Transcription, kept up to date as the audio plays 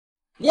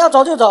你要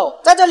走就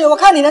走，在这里我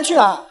看你能去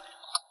哪？我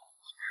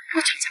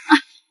讲啊！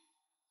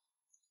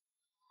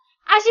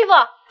阿媳妇，你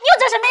又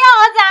找什么幺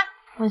儿子啊？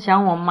我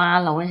想我妈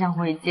了，我想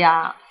回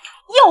家。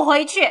又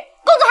回去？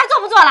工作还做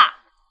不做了？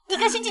一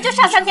个星期就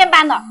上3天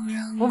班的。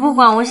我不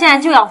管，我现在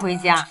就要回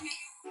家。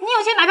你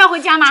有钱买票回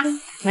家吗？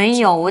没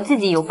有，我自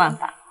己有办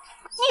法。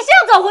你是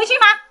要走回去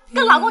吗？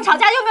跟老公吵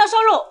架又没有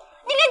收入，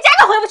你连家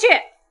都回不去。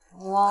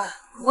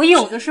我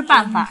有的是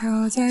办法。什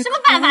么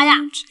办法呀？你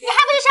还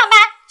不去上班，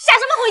想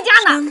什么回家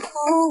呢？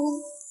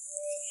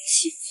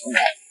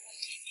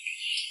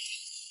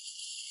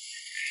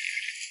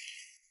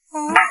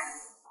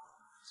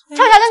臭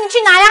小子，你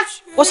去哪呀？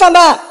我上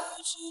班。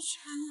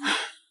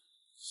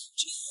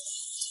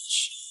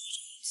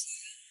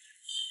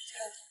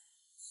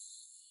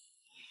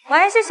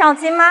喂，是小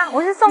琴吗？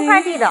我是送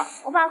快递的，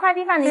我把快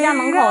递放你家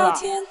门口了。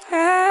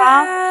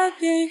好。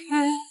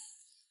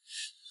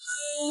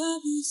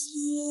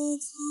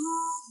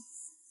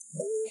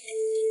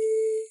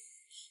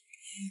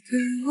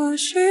我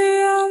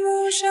需要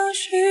梦想，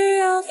需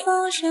要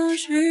方向，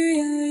需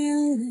要眼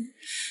泪，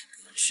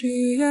更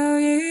需要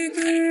一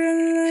个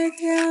人来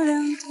点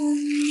亮灯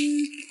的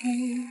陪。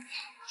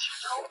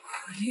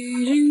我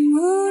已经无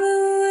能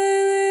为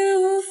力，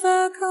无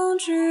法控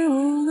制，无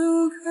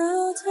路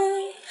可退。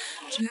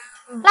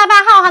腊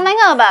八好还能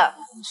饿不？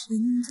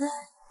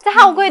这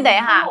好贵的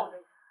哈。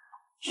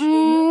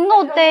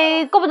我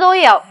得个不左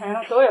右。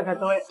左右看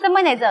左右。怎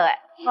么来走哎？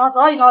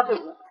左一拿走。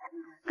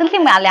跟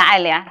听不要两爱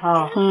哩。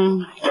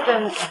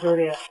真是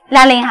的。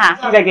20哈。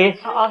100给。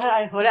好，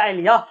爱回来爱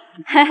你啊。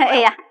哎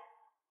呀。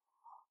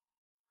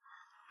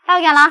还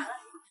有干了？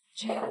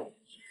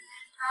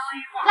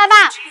来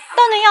吧，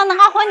豆能要能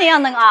啊，荤的要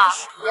能啊。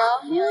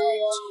有。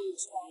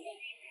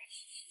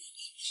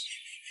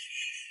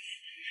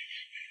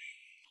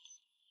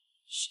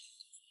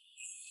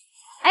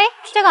哎，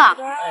这个，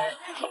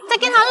这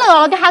经常热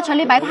了就还纯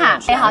里白塔，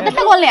哎好，这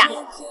泰国俩，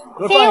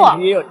便宜我，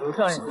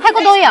泰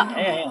国都有。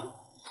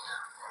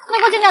那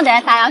个尽量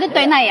在啥呀？你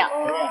对那样。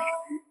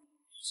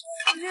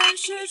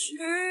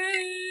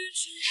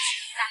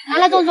拿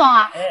来种种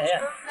啊！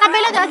那背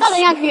了就找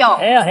人家去哟。好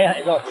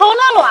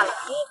冷乱了。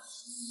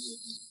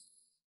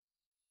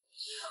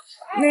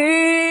你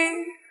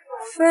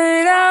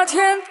飞到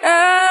天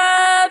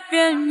的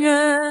边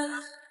缘，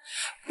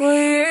我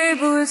已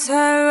不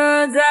再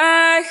落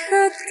在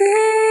何地。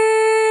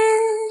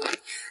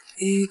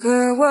一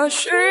个我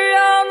需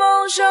要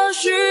梦想，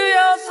需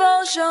要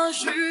方向，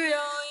需要。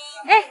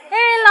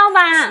老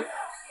板，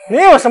你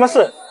有什么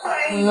事？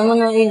你能不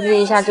能预支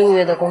一下这个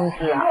月的工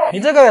资啊？你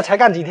这个月才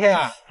干几天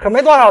啊？可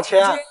没多少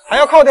钱啊，还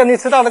要扣掉你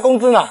迟到的工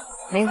资呢。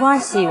没关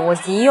系，我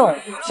急用。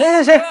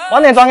行，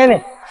晚点转给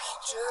你。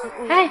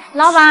哎，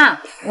老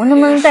板，我能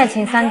不能再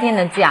请3天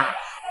的假？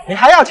你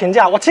还要请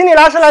假？我请你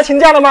来是来请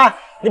假的吗？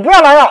你不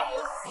要来了。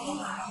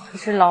可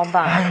是老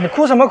板，哎，你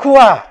哭什么哭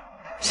啊？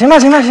行吧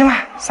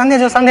，3天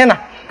就3天了，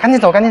赶紧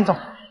走。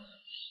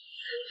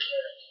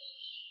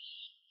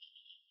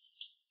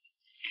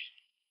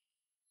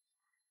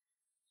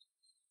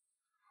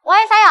喂，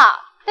啥呀？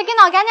你给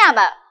哪干娘不？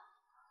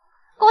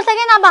我谁给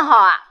哪不好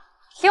啊？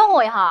小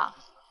会哈，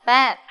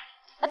笨，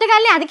我这个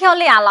俩的口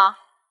俩了。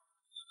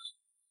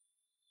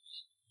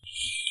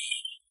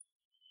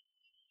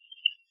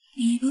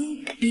你不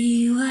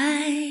意外，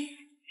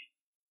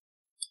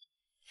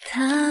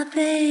他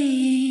背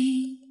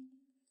影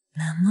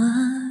那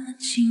么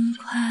轻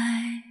快。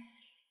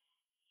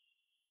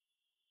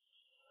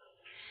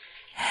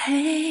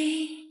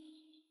嘿，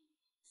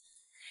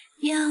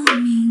要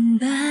明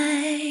白，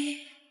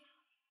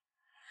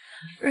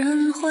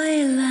人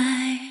会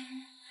来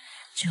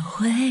就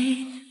会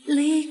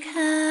离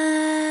开。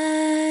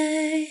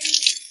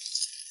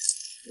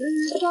人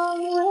方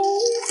为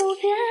不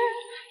变，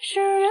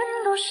世人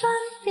都善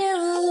变，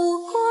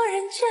路过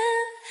人间，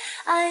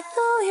爱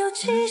都有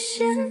期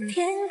限，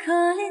天可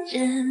怜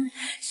见，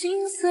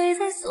心碎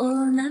在所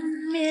难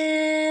免。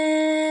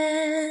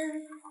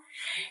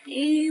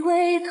以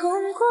为痛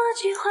过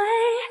几回，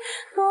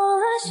多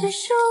了些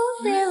修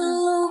炼，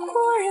路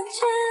过人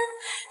间，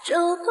就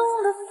懂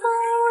了防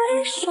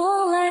卫，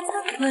说来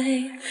惭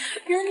愧，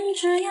人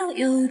只要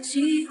有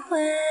机会。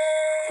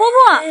婆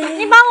婆，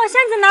你把我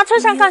箱子拿车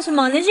上干什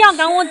么？你是要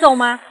赶我走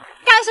吗？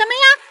干什么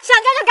呀？想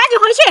干就赶紧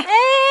回去。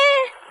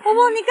婆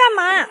婆你干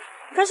嘛？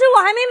可是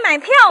我还没买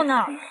票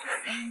呢。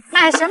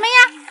买什么呀？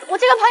我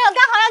这个朋友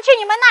刚好要去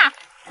你们那。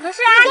可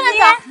是阿跟着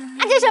走，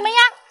阿姐什么呀？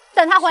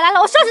等他回来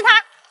了，我收拾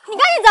他。你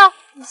赶紧走。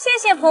谢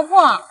谢婆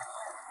婆。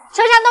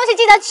车上东西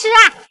记得吃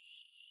啊。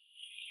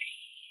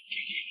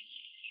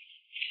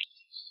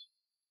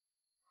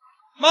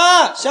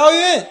妈，小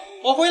云，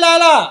我回来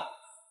了。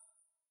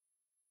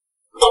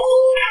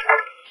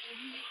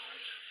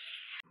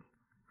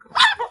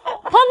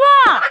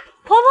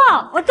婆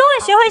婆，我终于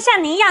学会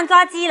像你一样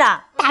抓鸡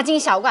了。大惊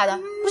小怪的，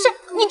不是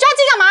你抓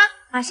鸡干嘛？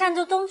马上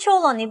就中秋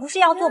了，你不是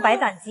要做白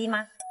斩鸡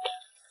吗？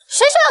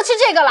谁说要吃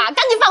这个了？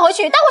赶紧放回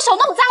去，待会手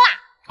弄脏了。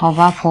好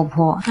吧，婆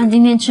婆，那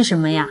今天吃什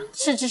么呀？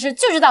吃，就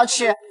知道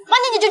吃，晚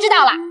点你就知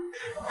道了。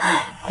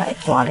唉，白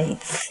抓了一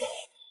次。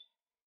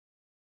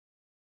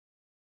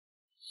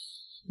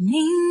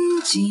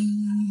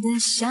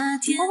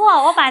婆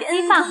婆，我把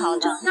鸡放好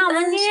了，那我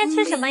们今天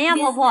吃什么呀？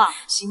婆婆，婆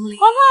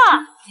婆。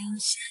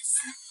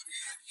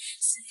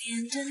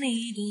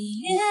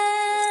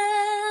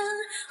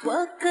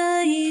我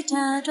可以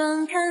假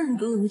装看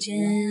不见，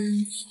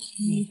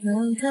你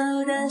偷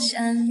偷的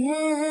想念，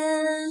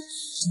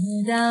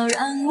直到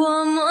让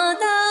我摸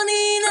到你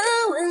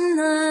那温暖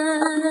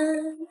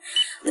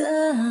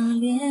的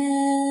脸。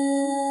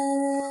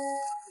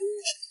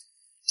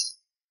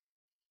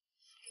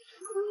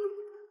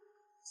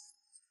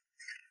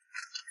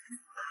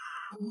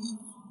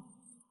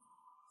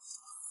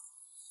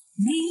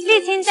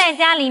丽青在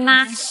家里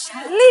吗？丽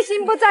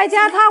青不在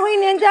家，她回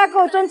娘家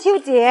过中秋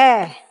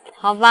节。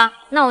好吧，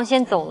那我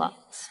先走了。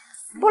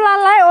不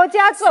然来我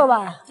家坐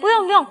吧。不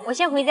用不用，我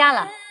先回家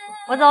了，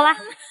我走了。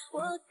我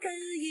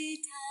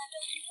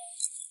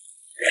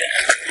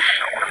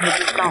不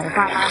知道我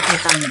爸妈在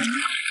干嘛。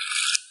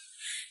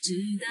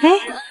哎，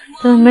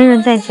怎么没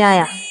人在家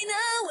呀？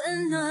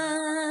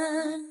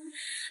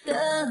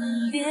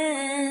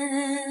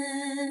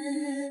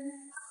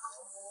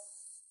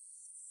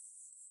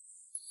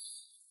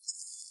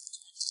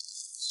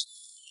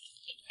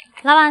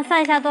老板，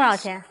算一下多少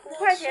钱？5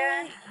块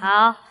钱。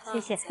好，谢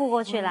谢，付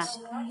过去了。阿媳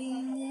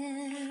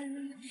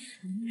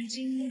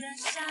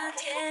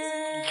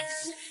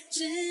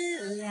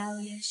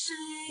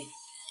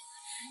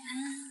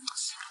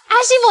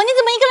妇，你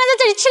怎么一个人在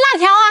这里吃辣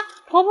条啊？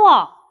婆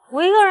婆，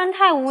我一个人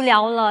太无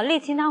聊了。丽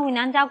琴她回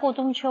娘家过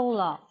中秋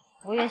了，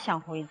我也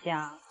想回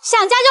家。想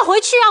家就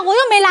回去啊，我又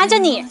没拦着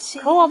你。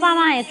可我爸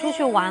妈也出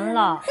去玩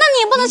了。那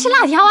你也不能吃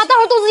辣条啊，到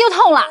时候肚子又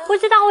痛了。不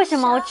知道为什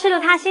么我吃了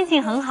它心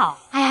情很好。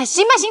哎呀，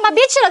行吧行吧，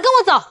别吃了，跟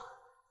我走。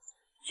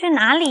去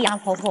哪里呀，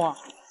婆婆？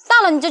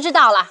到了你就知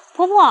道了。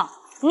婆婆，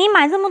你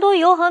买这么多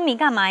油和米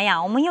干嘛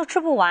呀？我们又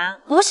吃不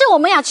完。不是我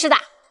们要吃的，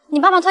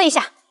你帮忙推一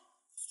下。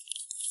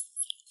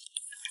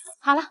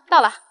好了，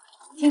到了，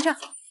停车。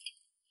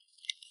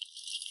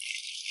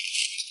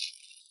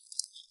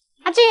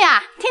阿俊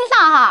啊，听到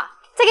哈，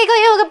这個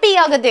有個必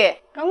要嘅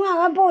對。咁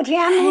我不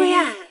聽冇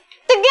呀。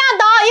這個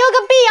有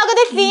個必要嘅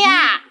對事啊。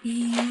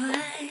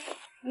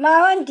冇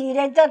問題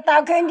的，就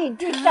到佢哋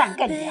第三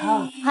個了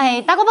哈。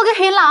係，大哥不佢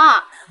去了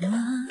啊。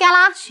幹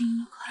啦？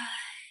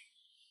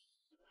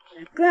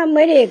佢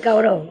沒得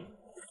搞了。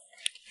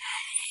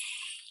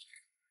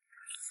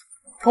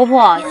婆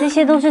婆，这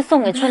些都是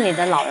送给村里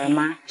的老人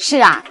吗？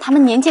是啊，他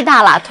们年纪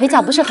大了，腿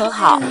脚不是很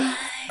好。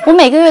我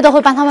每个月都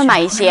会帮他们买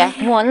一些。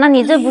哇，那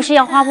你这不是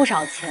要花不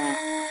少钱？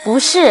不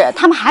是，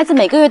他们孩子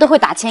每个月都会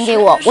打钱给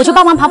我，我就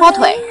帮忙跑跑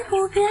腿。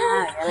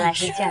啊，原来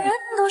是这样。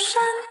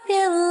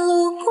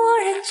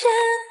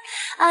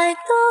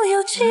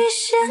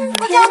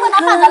我家會拿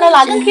飯嚟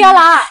啦，跟住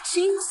啦。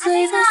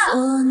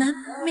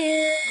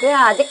對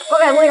啊，嗰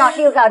個每日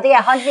要搞啲嘢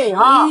好啲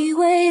嗬。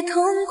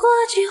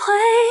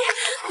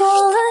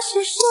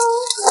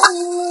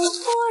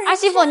兒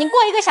媳婦，你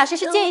過1個小時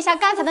去接一下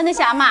剛才的那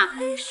些阿嬷。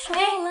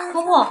哎，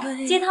婆婆，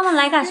接他们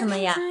来干什么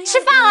呀？吃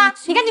飯啊，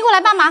你趕緊過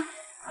來幫忙。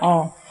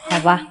哦，好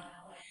吧。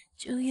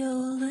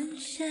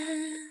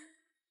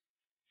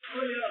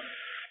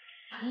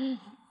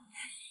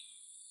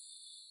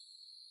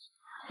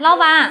老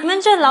板，你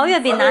们这老月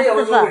饼拿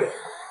4份。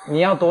你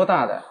要多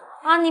大的？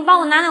啊，你帮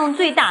我拿那种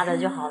最大的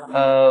就好了。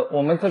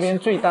我们这边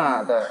最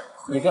大的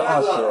一个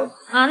20。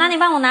啊，那你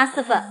帮我拿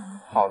4份。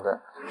好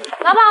的。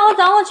老板，我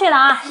转过去了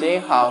啊。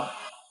行，好。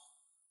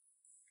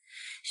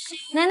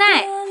奶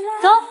奶，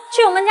走，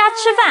去我们家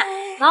吃饭。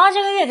然后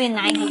这个月饼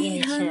拿一个给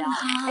你吃啊。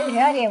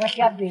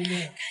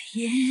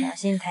小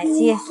心台阶。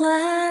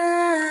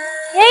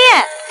爷爷，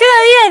这个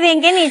月饼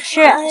给你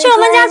吃，去我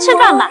们家吃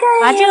饭吧。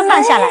把这个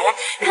放下来，来，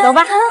走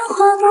吧。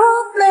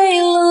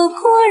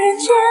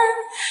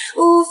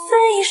无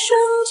非一瞬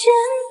间，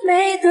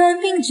每段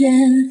并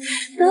肩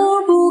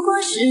都不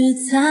过是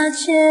擦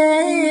肩。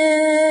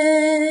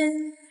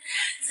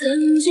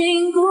曾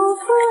经辜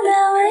负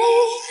了唯，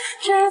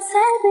这才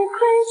被亏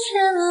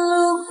欠路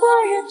过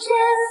人间。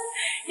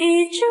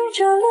一直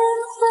就轮回，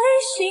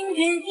心变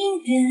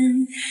应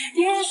变，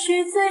也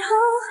许最后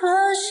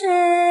和谁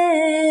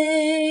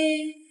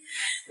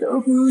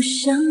都不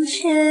相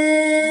欠。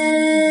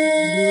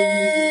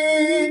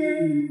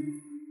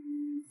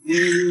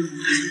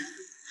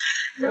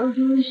都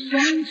不相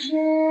欠。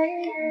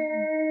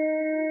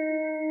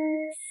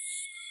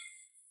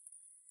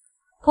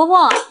婆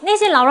婆，那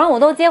些老人我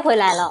都接回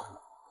来了。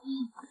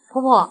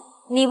婆婆，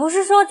你不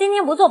是说今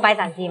天不做白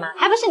斩鸡吗？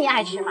还不是你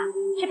爱吃吗？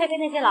去陪陪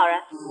那些老人。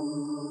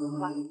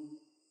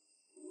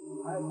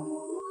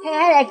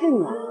来跟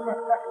我。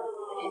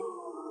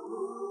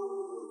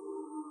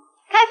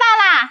开饭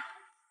啦！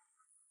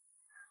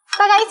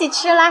大家一起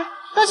吃，来，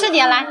多吃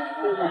点来。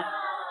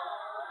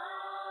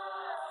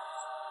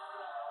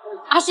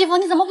儿媳婦，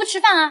你怎么不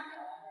吃饭啊？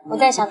我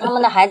在想他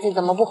们的孩子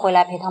怎么不回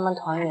来陪他们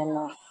团圆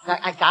呢？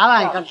搞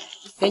啦，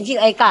跟住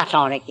爱加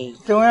上嚟嘅。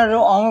仲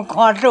有我们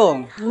夸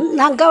张。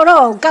人搞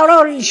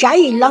到下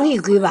雨冷一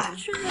句吧。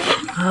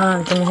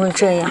啊，怎么会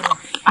这样？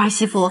儿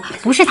媳婦，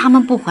不是他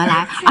们不回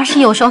来，而是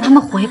有时候他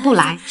们回不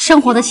来，生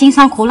活的辛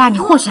酸苦辣你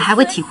或许还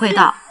会体会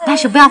到。来，但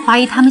是不要怀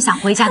疑他们想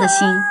回家的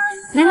心。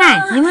奶奶，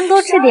你们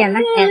多吃点，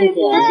来，多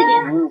吃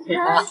点。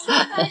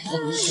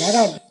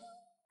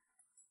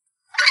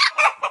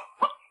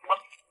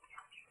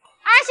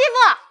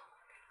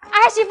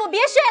儿媳妇，别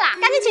睡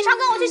了，赶紧起床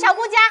跟我去小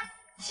姑家。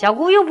小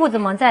姑又不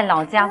怎么在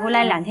老家，回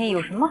来2天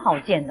有什么好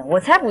见的？我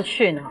才不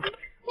去呢。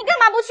你干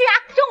嘛不去啊？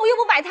中午又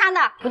不摆摊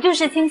的。不就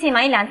是亲戚嘛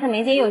，1、2次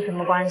没见又有什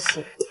么关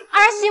系？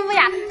儿媳妇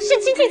呀，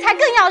是亲戚才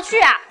更要去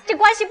啊，这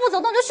关系不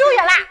走动就疏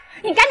远啦。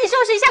你赶紧收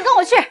拾一下，跟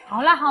我去。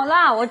好啦好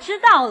啦，我知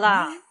道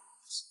了。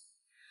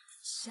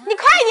你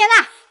快一点呐！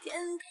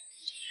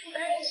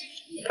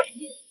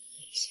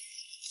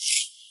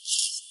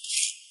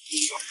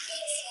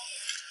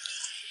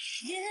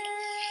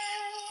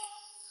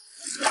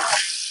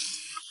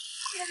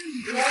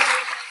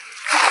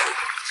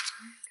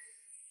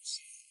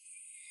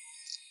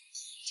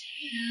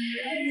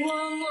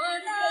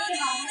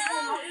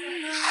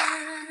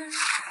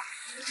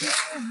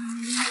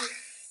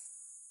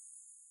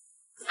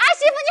儿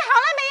媳妇，你好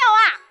了没有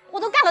啊？我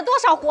都干了多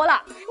少活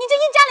了？你这一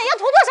张脸要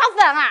涂多少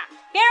粉啊？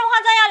别人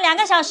化妆要2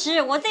个小时，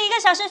我这1个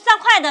小时算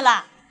快的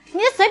了。你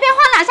这随便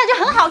画2下就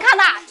很好看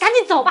的，赶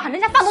紧走吧，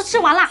人家饭都吃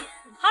完了。好了，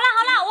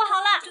我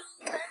好了。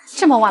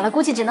这么晚了，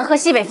估计只能喝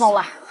西北风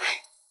了。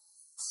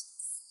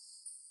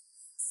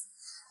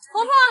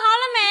婆婆好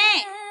了没？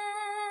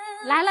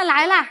来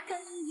了，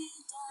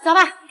走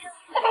吧。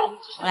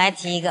我来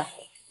提一个。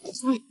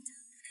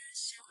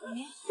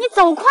你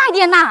走快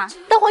点呐，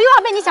等会又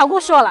要被你小姑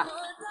说了。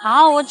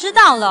好，我知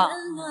道了。小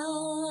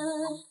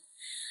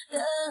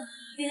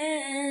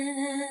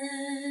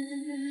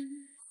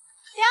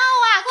啊，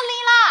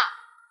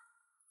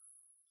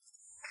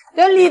我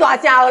都离大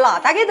家了，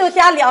大家都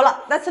家了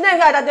了，那吃2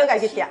个他都该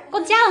去吃。我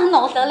家很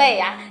老得嘞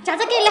呀，家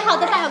这给你好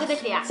的大要给他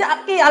吃啊。家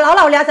给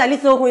老俩在你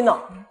收回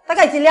了，大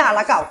概今2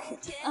那搞去。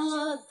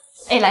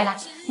哎，来，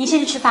你先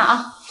去吃饭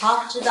啊。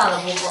好，知道了，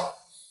婆婆。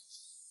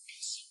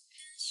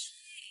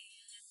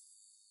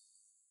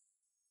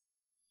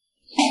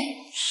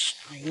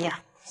哎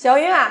呀，小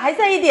云啊，还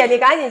剩1点，你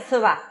赶紧吃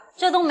吧。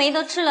这都没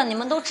得吃了，你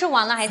们都吃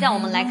完了，还叫我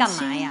们来干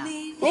嘛呀？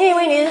你以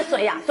为你是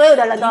谁呀？所有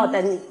的人都要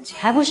等你，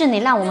还不是你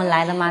让我们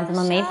来的吗？怎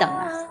么没等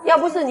啊？要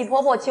不是你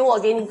婆婆请我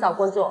给你找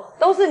工作，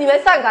都是你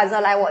们上赶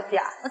着来我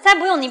家。我才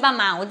不用你帮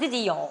忙，我自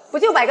己有。不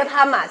就摆个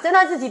摊嘛，侦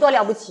探自己多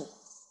了不起。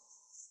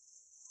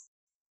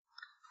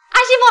儿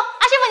媳妇，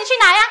你去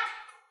哪呀？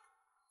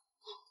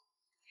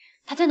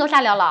他真都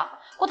下了了，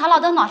我他老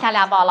都拿下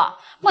2包了，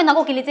我那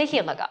我给你再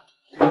写了个。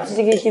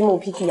这个心目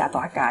脾气也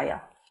大家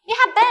呀。你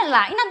还笨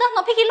啦，你那都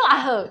拿脾气乱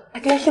好。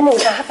跟心目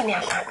上还不两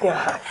三个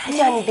哈，哎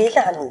呀，你别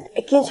让你，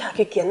警察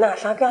去见那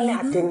3个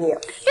2对你。你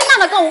哪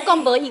能跟我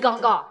讲白一讲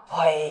个？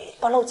喂，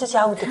把老子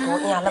家有的多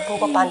年了，婆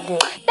婆搬的。等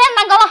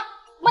难讲了，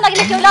我那给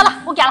你收了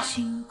了，我嫁了。看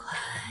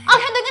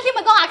对跟你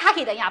们讲啊，卡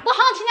起的呀，不好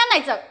好听人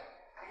来走。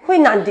会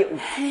难的。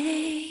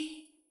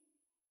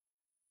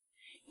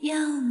要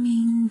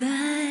明白，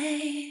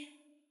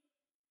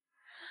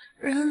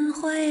人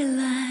会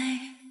来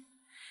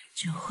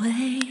就会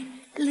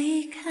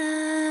离开，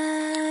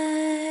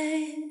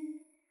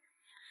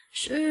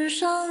世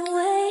上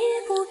唯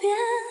一不变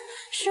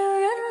是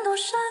人都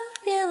善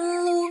变，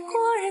路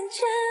过人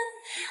间，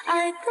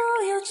爱都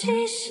有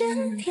期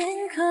限，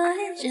天可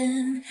怜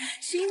见，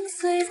心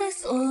碎在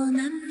所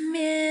难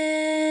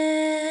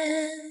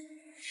免。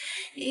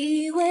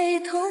以为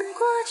痛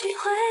过几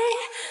回，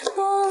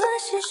多了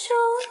些修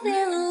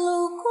炼，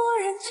路过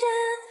人间，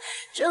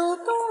就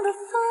懂得分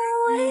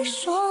为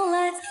说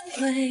来惭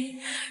愧，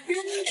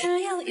人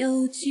只要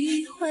有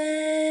机会。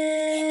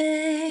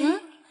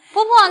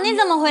婆婆，你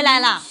怎么回来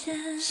了？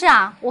是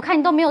啊，我看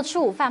你都没有吃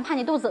午饭，怕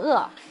你肚子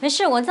饿。没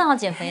事，我正好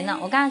减肥呢，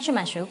我刚刚去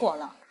买水果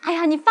了。哎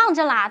呀，你放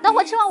着啦，等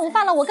会吃完午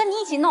饭了，我跟你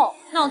一起弄。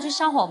那我去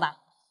烧火吧。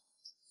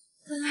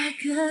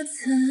可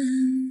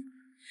曾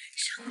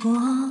想过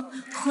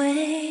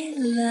回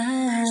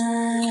来？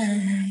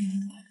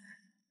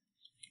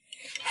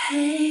嘿，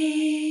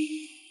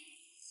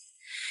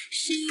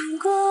醒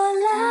过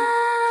来，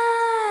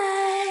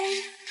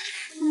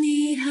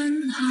你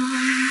很好，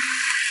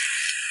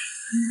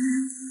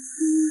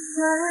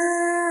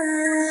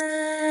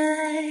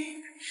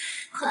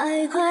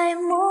快快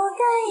抹干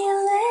眼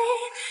泪，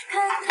看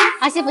看。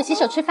儿媳妇洗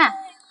手吃饭。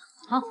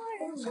好。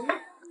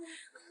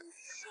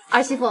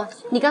儿媳妇，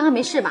你刚刚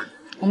没事吧？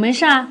我没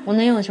事啊，我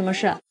能有什么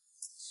事？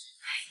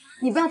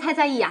你不要太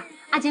在意啊，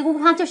阿杰姑姑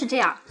她就是这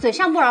样，嘴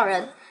上不饶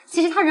人，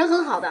其实她人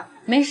很好的。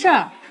没事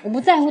儿，我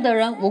不在乎的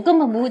人，我根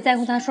本不会在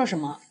乎她说什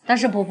么。但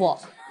是婆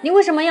婆，你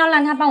为什么要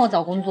让她帮我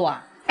找工作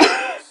啊？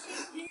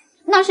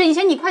那是以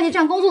前你会计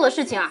站工作的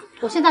事情啊，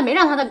我现在没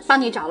让她帮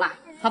你找了。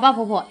好吧，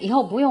婆婆，以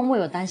后不用为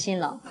我担心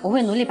了，我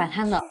会努力摆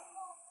摊的。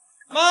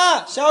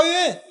妈，小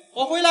云，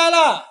我回来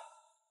了。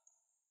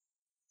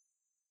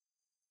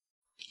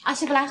儿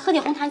媳妇来喝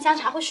点红糖姜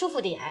茶会舒服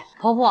点。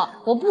婆婆，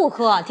我不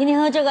喝，天天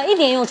喝这个一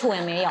点用处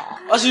也没有。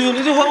儿媳妇，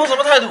你对婆婆什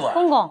么态度啊？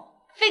公公，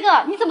飞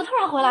哥，你怎么突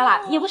然回来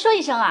了？也不说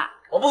一声啊？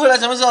我不回来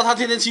怎么知道她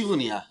天天欺负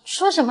你啊？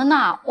说什么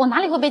呢？我哪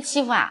里会被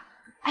欺负啊？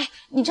哎，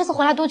你这次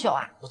回来多久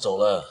啊？我走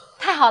了。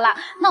太好了，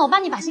那我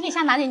帮你把行李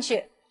箱拿进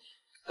去。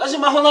赶紧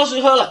把红糖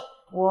水喝了。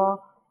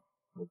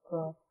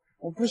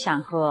我不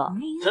想喝。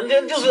成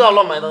天就是要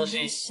乱买东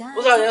西，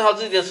不是要养好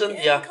自己的身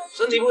体啊？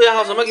身体不养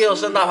好，怎么给我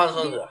生大胖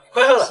孙子啊？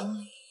快喝了。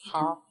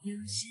好。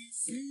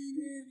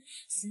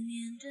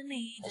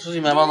我出去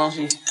买包东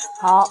西。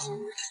好。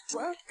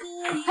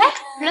哎，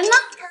人呢？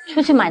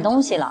出去买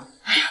东西了。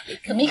哎呀，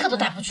怎么一刻都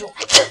待不住？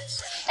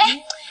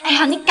哎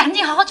呀，你赶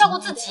紧好好照顾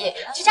自己，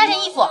去加件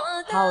衣服。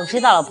好，我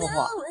知道了，婆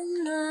婆。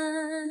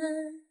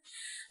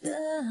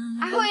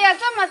阿慧呀，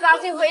这么早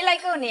就回来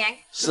过年？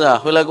是啊，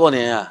回来过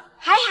年呀。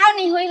还好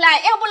你回来，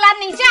要不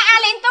然你家阿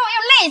玲都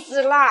要累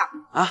死了。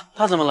啊，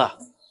她怎么了？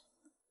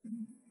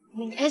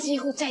你儿媳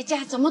妇在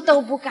家怎么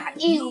都不干，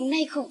衣服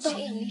内裤都要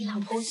你老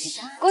婆洗，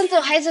工作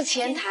还是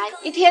前台，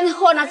一天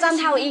换了3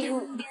套衣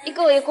服，一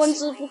个月工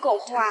资不够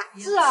花。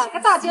是啊，他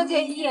大小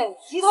姐一样，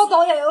洗头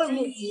都要有外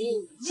面洗，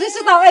随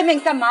时到外面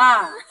干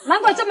嘛？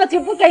难怪这么久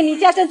不给你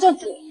家争孙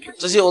子。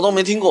这些我都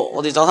没听过，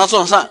我得找他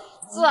算账。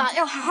是啊，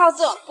要好好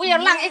做，不要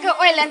让一个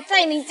外人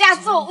在你家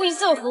做未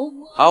做福。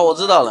好，我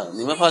知道了，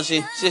你们放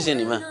心，谢谢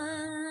你们。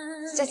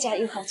这家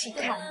有好去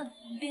看。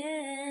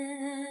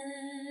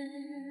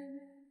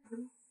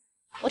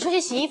我出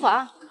去洗衣服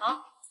啊。好。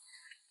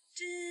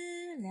知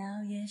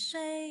了也睡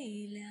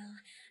了，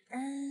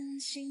安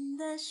心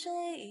的睡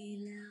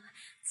了。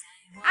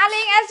阿玲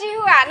儿媳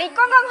妇啊，你公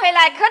公回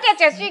来可得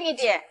小心一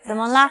点。怎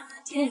么啦？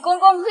你公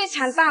公非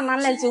常大男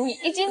人主义，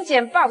已经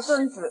简抱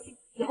孙子，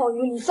以后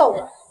有你受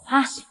了。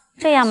啊，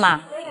这样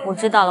嘛，我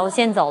知道了，我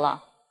先走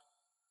了。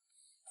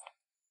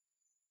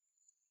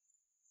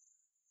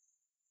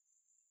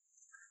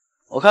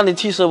我看你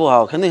气色不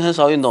好，肯定很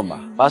少运动吧？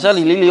把家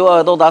里里里外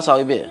外都打扫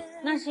一遍。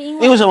那是因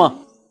为……因为什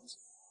么？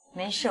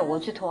没事，我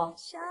去拖。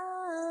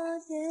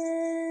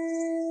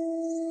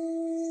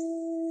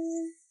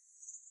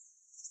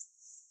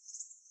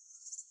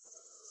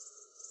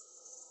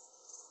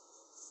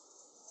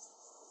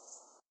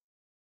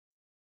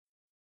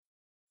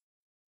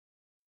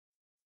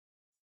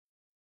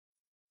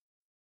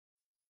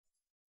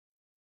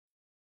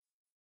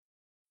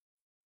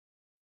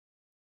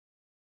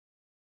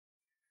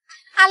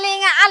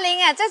阿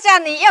玲啊，这家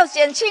你要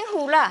选清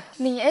楚了。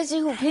你儿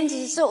媳妇平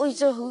时做未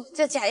做福，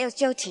这家要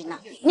交停了。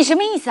你什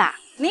么意思啊？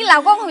你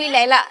老公回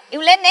来了，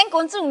有人能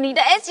管住你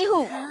的儿媳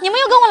妇。你们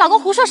又跟我老公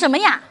胡说什么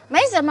呀？没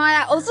什么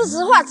呀，我是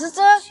实话实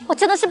说。我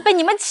真的是被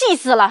你们气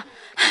死了。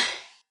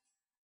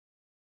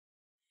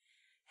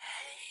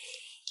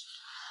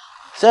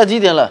现在几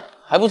点了，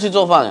还不去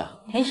做饭呀？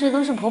平时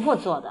都是婆婆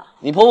做的。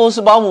你婆婆是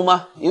保姆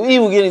吗？有义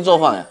务给你做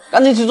饭呀，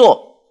赶紧去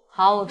做。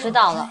好，我知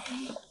道了。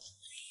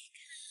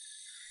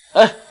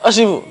哎，二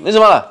媳妇，你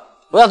怎么了？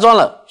不要装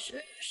了，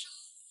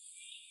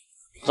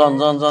装，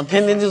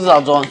天天就知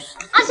道装。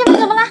二媳妇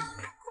怎么了？飞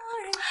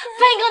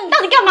哥，你到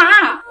底干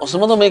嘛？我什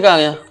么都没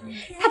干呀。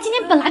他今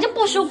天本来就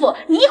不舒服，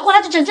你一回来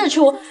就整这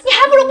出，你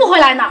还不如不回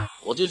来呢。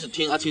我就是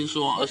听阿青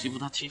说二媳妇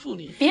她欺负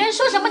你，别人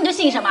说什么你就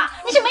信什么，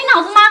你是没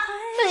脑子吗？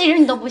自己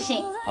人你都不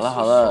信。好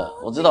了，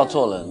我知道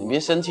错了，你别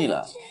生气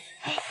了。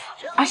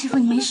二媳妇，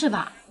你没事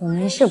吧？我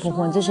没事，婆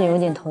婆，就是有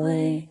点头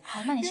晕。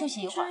好，那你休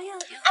息一会儿。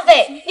阿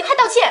飞，你快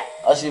道歉。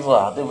二媳妇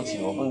啊，对不起，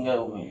我不应该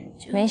误会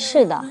你。没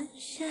事的。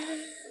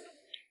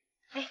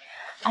哎，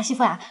二媳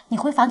妇啊，你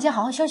回房间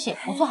好好休息，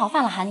我做好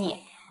饭了喊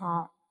你。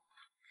好。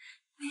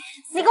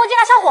你给我接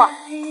大小火。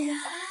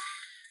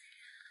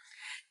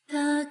大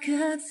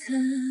可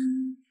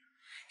曾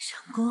想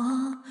过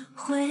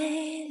回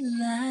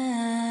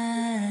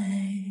来，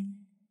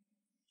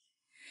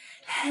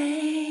嘿，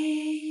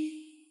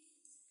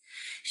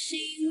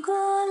醒过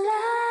来，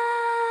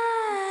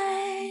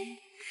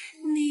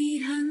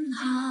你很好，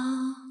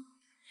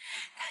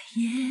他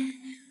也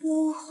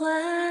不坏，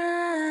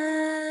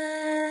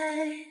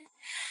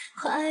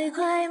快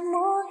快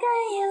抹干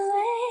眼泪，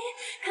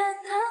看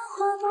昙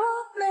花多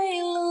美，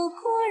路过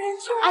人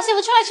间。二媳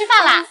妇出来吃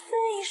饭啦。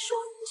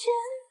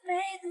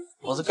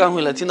我是刚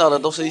回来，听到的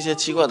都是一些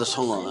奇怪的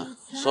传闻啊，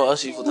说儿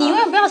媳妇她……你永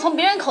远不要从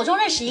别人口中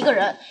认识一个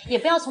人，也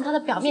不要从他的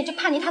表面就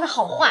判定他的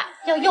好坏，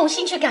要用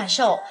心去感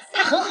受，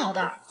他很好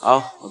的。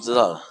好，我知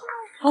道了。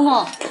公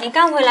公，你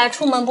刚回来，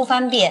出门不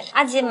方便，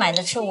阿姐买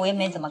的车我也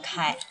没怎么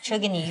开，车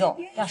给你用，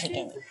钥匙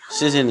给你。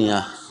谢谢你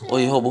啊，我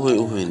以后不会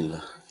误会你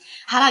了。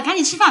好了，赶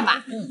紧吃饭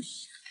吧。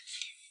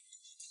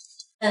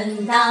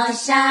等到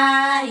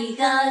下一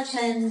个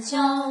春秋，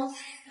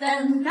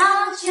等到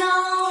秋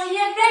叶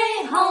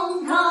被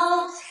红透，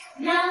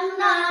让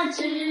那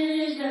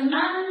枝根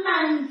慢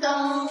慢走，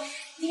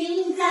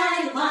停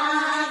在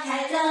花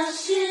开的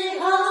时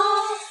候，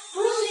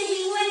不是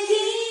因为寂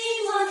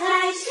寞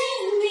才寻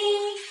你，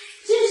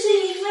只是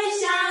因为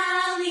想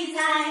你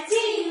才寂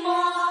寞。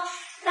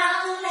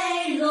当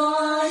泪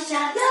落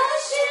下的时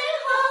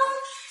候，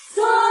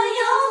所有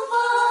风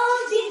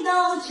景都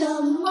沉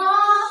默，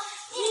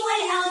因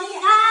为要你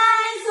爱，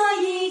所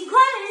以宽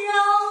容。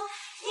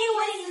因为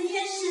思念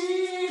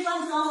时光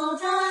走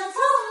得匆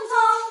匆，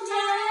月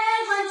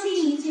光轻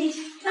轻，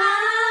大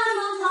梦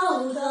透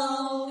透，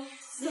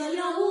所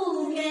有无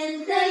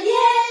眠的夜，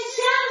想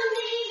你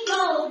够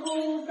不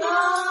够？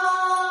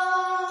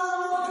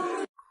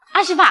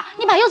二媳妇，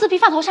你把把柚子皮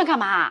放头上干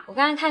嘛？我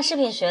刚刚看视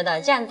频学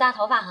的，这样扎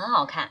头发很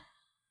好看。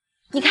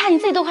你看你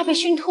自己都快被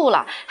熏吐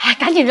了，哎，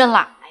赶紧扔了。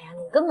哎呀，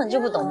你根本就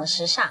不懂得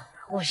时尚。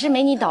我是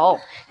没你懂，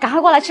赶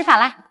快过来吃饭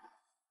来。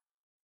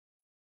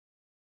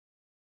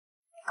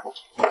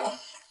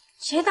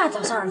谁大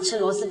早上让吃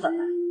螺蛳粉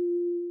啊？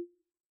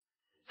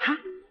哈，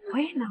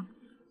回来了，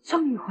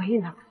终于回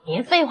来了。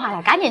别废话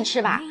了，赶紧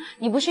吃吧。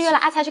你不是约了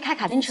阿才去开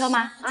卡丁车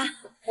吗？啊，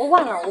我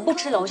忘了，我不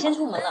吃了，我先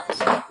出门了。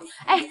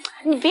哎，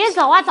你别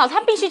走啊，早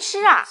餐必须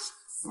吃啊。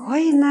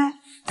会呢，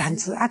但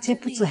是阿姐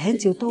不是很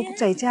久都不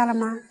在家了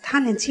吗？他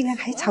俩竟然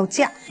还吵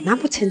架，难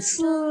不成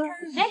是？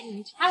哎，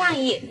阿兰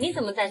姨，你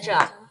怎么在这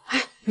儿？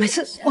哎，没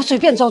事，我随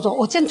便走走，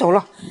我先走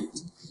了。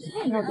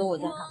那要走我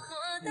家干嘛？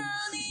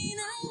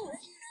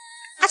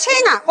阿青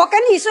啊，我跟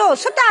你说，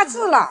出大事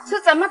了！是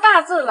怎么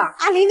大事了？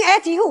阿玲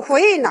儿媳妇怀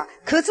孕了，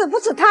可是不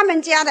是他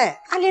们家的，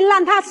阿玲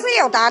让他室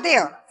友打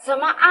掉。什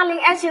么阿玲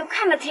儿媳妇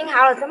看得挺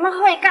好的，怎么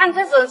会干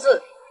这种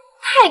事？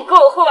太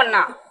过分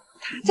了！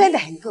他真的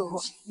很过分，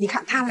你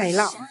看他来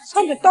了，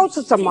穿的都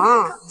是什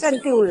么？真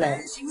丢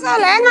人！这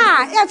人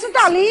啊，要知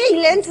道礼义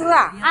廉耻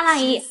啊！阿兰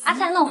姨，阿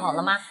菜弄好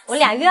了吗？我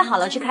俩约好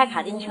了去开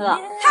卡丁车。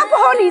他不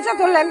和你这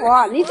种人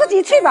玩，你自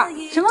己去吧。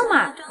什么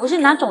嘛？我是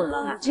哪种人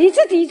啊？你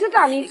自己知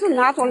道你是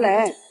哪种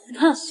人。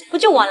哼，不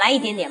就晚来一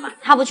点点嘛？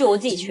他不去，我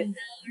自己去。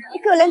一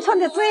个人穿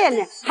的这样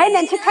呢，还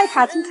能去开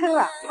卡丁车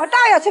啊？我倒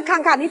要去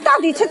看看你到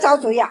底去找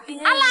谁呀！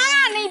阿兰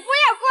啊，你不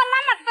要过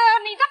那么多，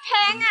你的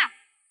偏啊！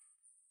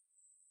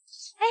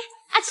哎，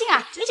阿庆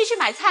啊，一起去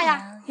买菜呀！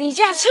你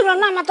家出了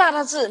那么大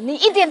的事，你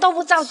一点都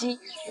不着急。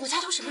我家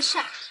出什么事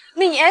啊？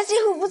你儿媳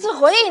妇不是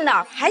怀孕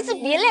了，还是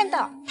别人的？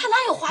她哪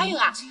有怀孕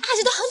啊？阿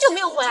姐都很久没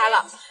有回来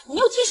了，你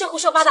又听谁胡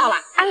说八道了？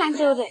阿兰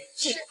对不对？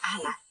是阿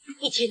兰，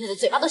一天天的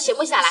嘴巴都闲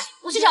不下来，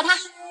我去找她。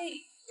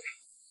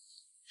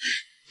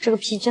这个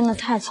皮真的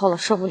太臭了，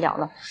受不了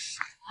了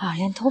啊！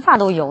连头发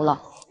都油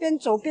了。边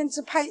走边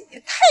自拍也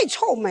太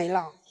臭美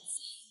了。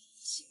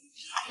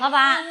老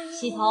板，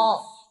洗头。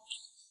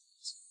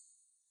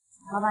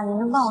老板，你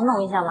能帮我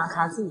弄一下吗？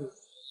卡住。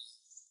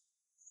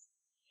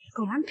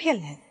果然骗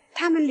人，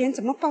他们脸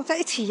怎么抱在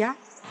一起呀？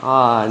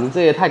啊，你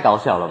这也太搞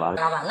笑了吧！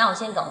老板，那我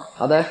先走了。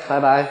好的，拜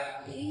拜。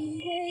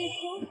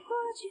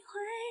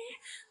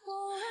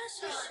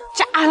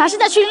这阿兰是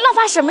在群里乱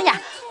发什么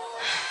呀？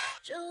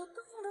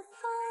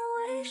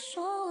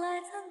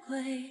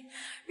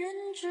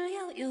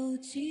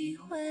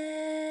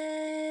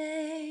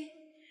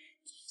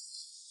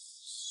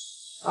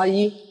阿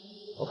姨，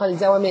我看你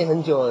在外面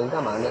很久了，你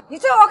干嘛呢？你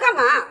叫我干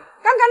嘛？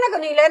刚刚那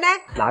个女人呢？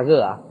哪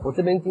个啊？我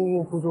这边进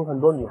进出出很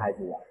多女孩子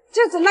啊。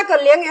就是那个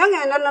脸圆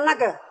圆的那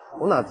个。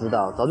我哪知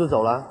道，早就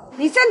走了。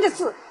你真的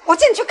是，我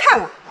进去看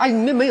了。阿姨，里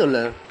面没有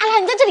人。阿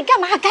兰，你在这里干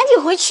嘛？赶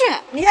紧回去！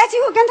你儿媳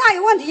妇跟他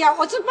有问题啊，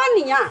我去帮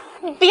你啊。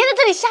你别在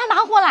这里瞎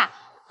忙活啦！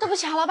对不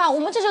起啊，老板，我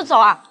们这就走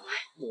啊。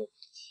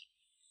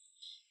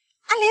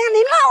阿玲，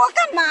你闹我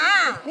干嘛？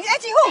你儿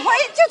媳妇怀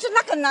孕就是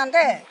那个男的。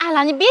阿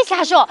兰，你别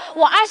瞎说，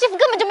我儿媳妇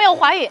根本就没有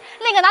怀孕，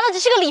那个男的只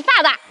是个理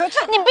发的。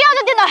你不要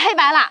再颠倒黑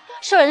白了，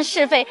说人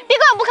是非，别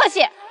跟我不客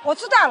气。我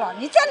知道了，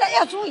你真的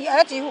要注意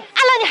儿媳妇。阿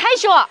兰，你还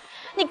说？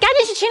你赶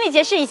紧去群里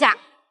解释一下。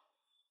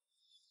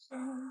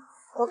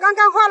我刚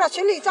刚发了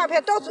群里照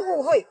片，都是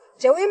误会，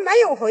九英没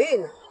有怀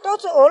孕，都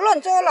是我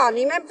乱说了，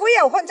你们不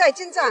要混在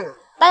心上啊！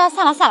大家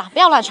算了算了，不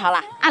要乱吵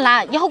了。阿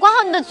兰，以后管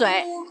好你的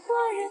嘴。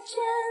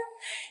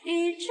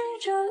一直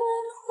这轮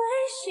回，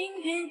心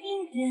愿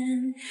一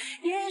点，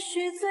也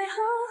许最后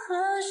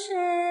和谁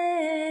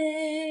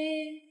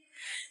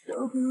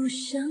都不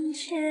相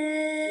欠。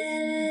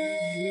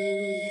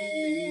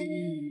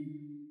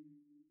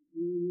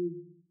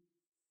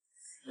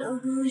都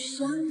不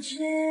相欠。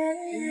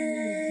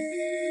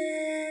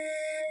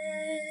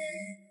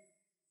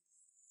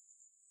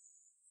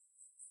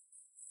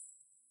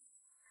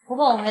婆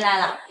婆，我回来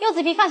了。柚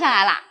子皮放下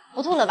来了，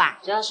不吐了吧？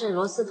主要是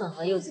螺蛳粉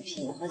和柚子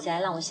皮合起来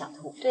让我想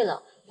吐。对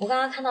了，我刚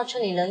刚看到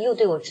村里人又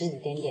对我指指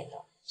点点的，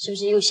是不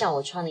是又笑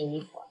我穿的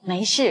衣服？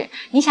没事，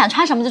你想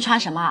穿什么就穿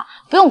什么，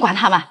不用管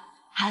他们。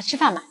好了，吃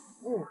饭吧。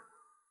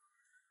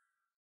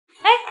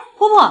哎，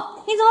婆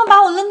婆，你怎么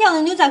把我扔掉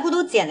的牛仔裤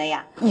都捡了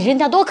呀？你扔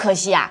掉多可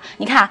惜啊！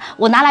你看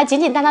我拿来简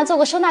简单单做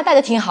个收纳袋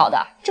就挺好的。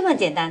这么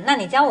简单，那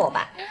你教我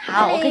吧。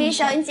好，我跟你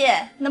小云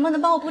姐，能不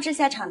能帮我布置一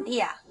下场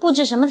地啊？布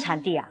置什么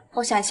场地啊？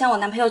我想向我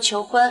男朋友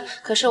求婚，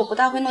可是我不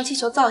大会弄气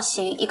球造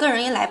型，一个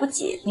人也来不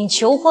及。你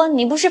求婚？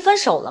你不是分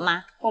手了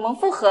吗？我们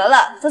复合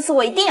了，这次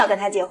我一定要跟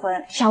他结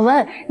婚。小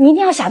文，你一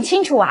定要想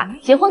清楚啊！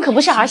结婚可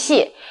不是儿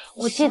戏。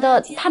我记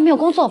得他没有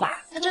工作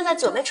吧？他正在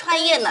准备创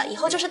业呢，以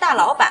后就是大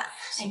老板。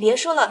哎，别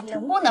说了，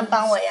能不能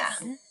帮我呀？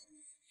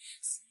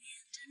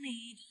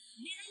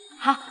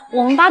好，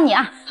我们帮你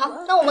啊。好，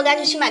那我们赶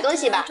紧去买东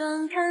西吧。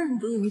看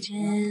不见，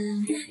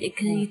也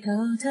可以偷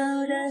偷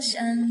的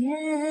想念，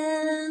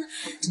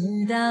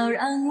直到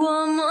让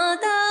我摸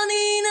到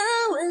你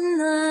那温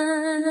暖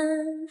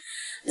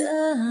的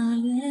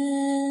脸。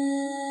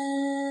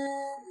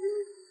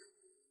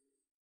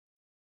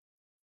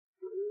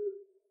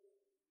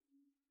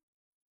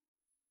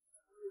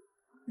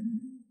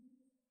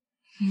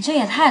你这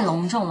也太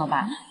隆重了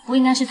吧？不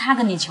应该是他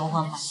跟你求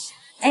婚吧？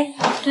哎，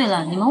对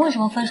了，你们为什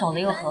么分手了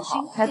又和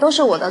好？哎，都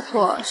是我的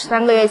错。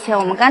3个月前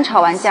我们刚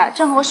吵完架，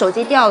正好我手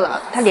机掉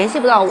了，他联系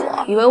不到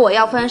我，以为我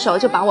要分手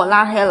就把我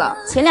拉黑了。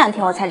前2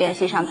天我才联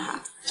系上他。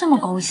这么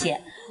狗血，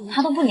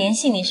他都不联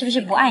系你，是不是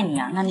不爱你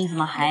啊？那你怎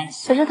么还？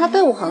可是他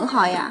对我很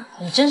好呀。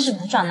你真是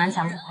不撞南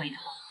墙不回头。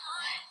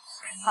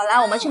好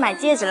啦，我们去买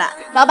戒指了。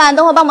老板，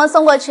等会帮忙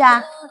送过去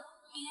啊。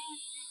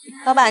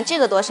老板，这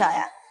个多少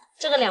呀？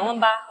这个2万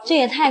8，这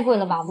也太贵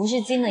了吧？不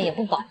是金的也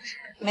不保值。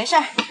没事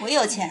儿，我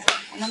有钱。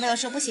我男朋友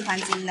说不喜欢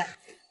金的。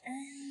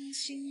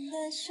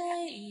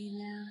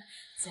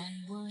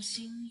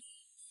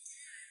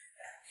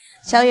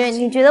小雨，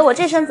你觉得我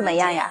这身怎么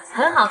样呀？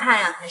很好看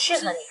呀，很适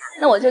合你啊。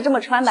那我就这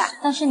么穿吧。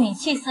但是你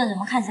气色怎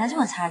么看起来这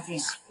么差劲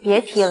啊？别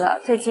提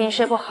了，最近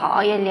睡不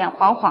好，也脸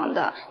黄黄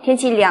的，天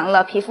气凉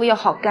了，皮肤又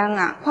好干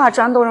啊，化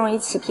妆都容易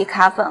起皮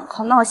卡粉，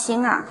好闹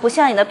心啊！不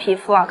像你的皮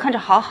肤啊，看着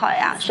好好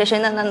呀，水水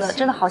嫩嫩的，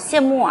真的好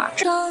羡慕啊。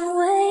当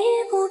唯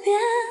一不变，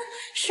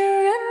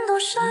世人都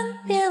善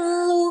变，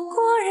路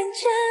过人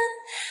间，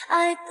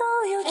爱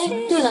都有期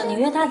限。对了，你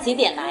约他几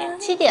点来呀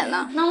？7点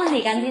呢。那么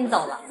你赶紧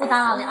走了，不打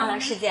扰你2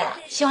人世界了。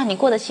希望你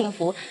过得幸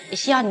福，也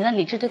希望你能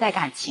理智对待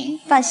感情。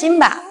放心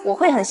吧，我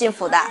会很幸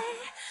福的。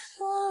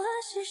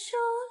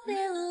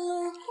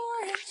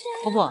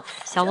婆婆，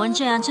小文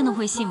这样真的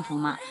会幸福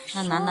吗？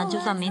那楠楠就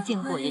算没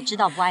见过，也知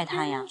道不爱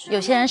他呀。有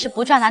些人是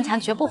不撞南墙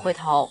绝不回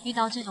头。遇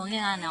到这种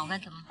恋爱脑该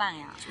怎么办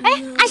呀？哎，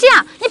阿星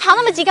啊，你跑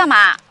那么急干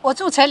嘛？我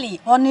住城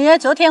里，我女儿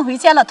昨天回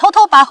家了，偷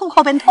偷把户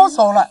口本偷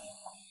走了。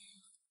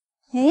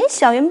诶，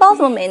小云包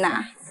怎么没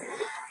拿？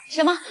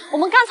什么？我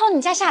们刚从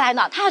你家下来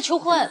呢，他要求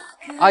婚。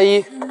阿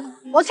姨，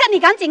我劝你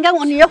赶紧跟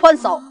我女儿分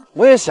手。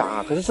我也想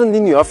啊，可是你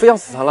女儿非要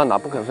死缠烂打，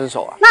不肯分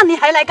手啊。那你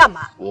还来干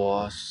嘛？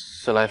我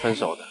是来分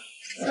手的。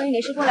所以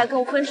你是过来跟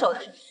我分手的？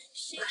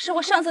可是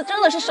我上次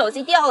真的是手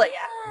机掉了呀。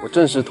我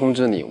正式通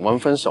知你，我们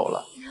分手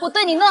了。我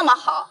对你那么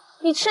好，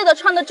你吃的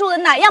穿的住的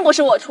哪样不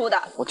是我出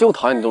的？我就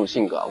讨厌你这种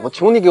性格，我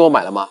求你给我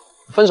买了吗？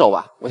分手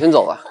吧，我先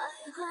走了。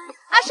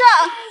阿胜，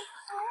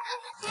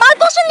妈，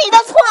都是你的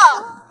错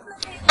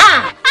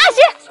啊！阿星，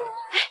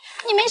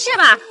你没事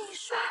吧？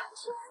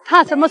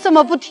他怎么这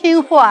么不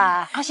听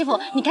话？阿媳妇，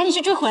你赶紧去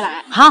追回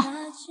来。好。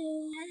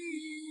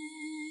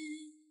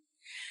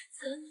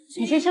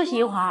你先休息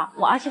一会儿，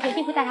我儿媳妇一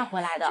定会带他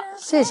回来的。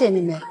谢谢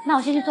你们。那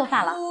我先去做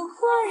饭了。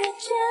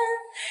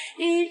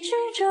一直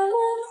这轮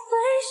回，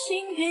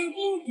心愿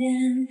一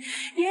点，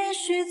也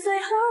许最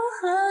后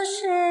和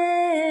谁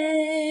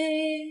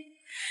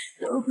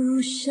都不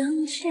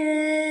相欠。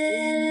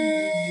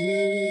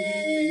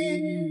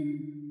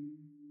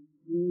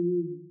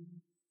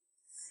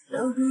都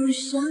不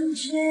相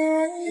欠。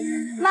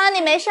妈，你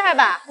没事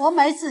吧？我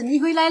没事，你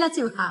回来了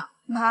就好。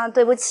妈，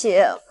对不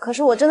起，可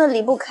是我真的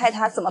离不开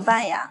他，怎么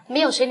办呀？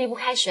没有谁离不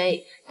开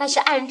谁，但是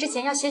爱人之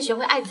前要先学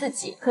会爱自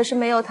己。可是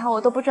没有他，我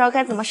都不知道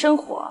该怎么生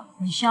活。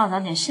你需要找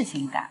点事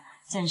情干，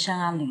健身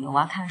啊、旅游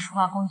啊、看书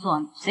啊、工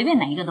作，随便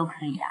哪一个都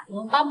可以啊。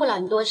我们帮不了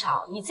你多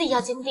少，你自己要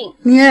坚定。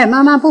女儿，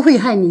妈妈不会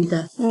害你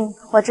的。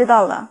我知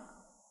道了。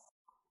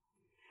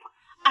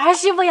儿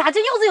媳妇呀，这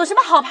柚子有什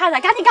么好怕的？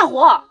赶紧干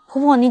活！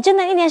婆婆，你真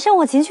的一点生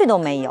活情趣都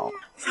没有。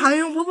小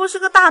云婆婆是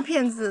个大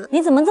骗子。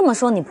你怎么这么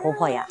说你婆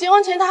婆呀？结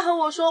婚前她和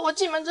我说，我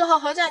进门之后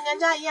和在娘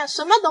家一样，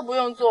什么都不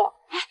用做。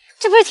哎，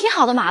这不是挺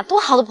好的吗？多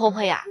好的婆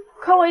婆呀！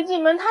可我一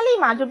进门，她立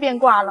马就变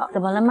卦了。怎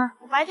么了吗？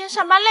我白天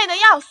上班累得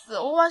要死，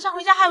我晚上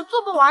回家还有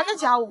做不完的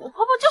家务。我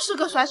婆婆就是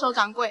个甩手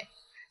掌柜。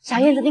小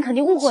燕子，你肯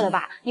定误会了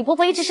吧？你婆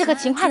婆一直是个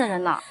勤快的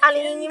人呢。阿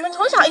玲，你们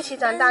从小一起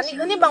长大，你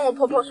肯定帮我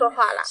婆婆说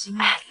话了。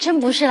哎，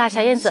真不是啦，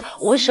小燕子，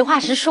我实话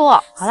实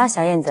说。好啦，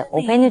小燕子，我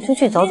陪你出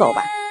去走走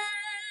吧。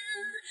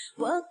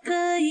我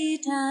可以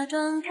假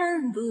装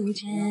看不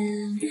见，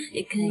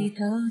也可以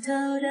偷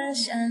偷的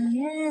想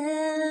念，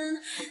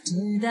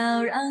直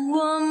到让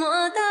我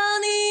摸到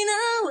你的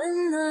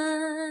温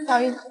暖。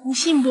小云，你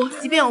信不？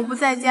即便我不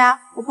在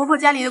家，我婆婆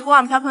家里的锅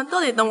碗瓢盆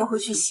都得等我回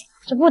去洗。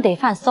这不得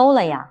饭馊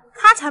了呀？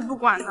她才不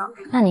管呢。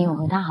那你有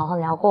和她好好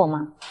聊过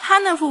吗？她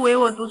那副唯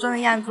我独尊的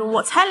样子，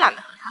我才懒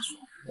得和她说。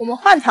我们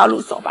换条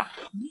路走吧。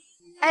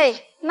哎，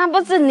那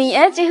不是你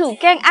儿媳妇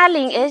跟阿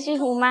玲儿媳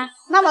妇吗？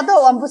那么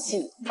多碗不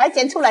洗，还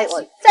捡出来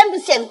闻，真不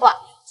像话。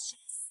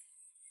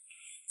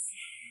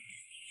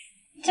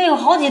这有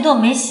好几顿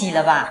没洗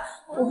了吧？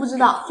我不知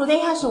道，昨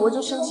天开始我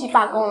就生气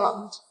罢工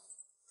了。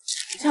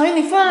小云，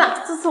你疯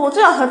了！这次我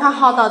就要和她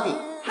耗到底。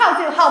耗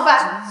就耗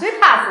吧，谁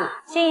怕死？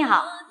心意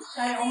好。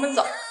小云，我们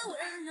走。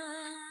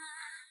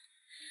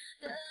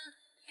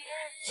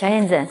小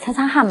燕子，擦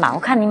擦汗吧，我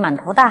看你满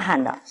头大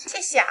汗的。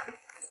谢谢啊。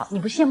你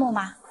不羡慕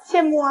吗？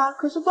羡慕啊，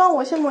可是光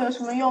我羡慕有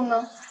什么用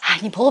呢？哎，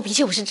你婆婆脾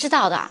气我是知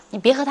道的，你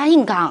别和她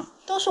硬刚。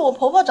都是我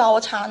婆婆找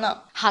我茬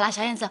呢。好啦，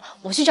小燕子，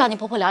我去找你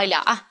婆婆聊一聊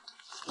啊。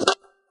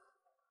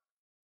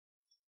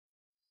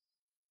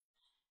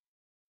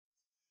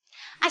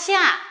阿星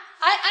啊，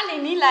哎，阿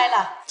玲你来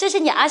了，这是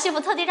你儿媳妇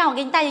特地让我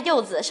给你带的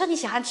柚子，说你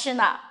喜欢吃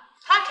呢。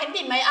她肯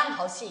定没安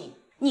好心。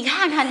你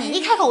看看你，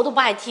一开口我都不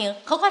爱听，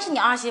何况是你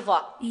儿媳妇。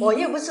我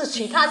又不是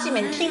娶她进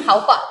门听好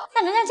话。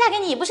那人家嫁给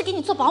你不是给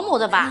你做保姆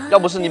的吧？要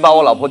不是你把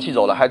我老婆气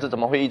走了，孩子怎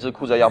么会一直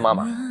哭着要妈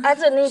妈？儿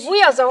子，你不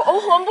要走，我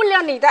哄不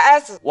了你的儿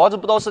子。我儿子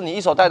不都是你一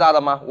手带大的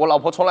吗？我老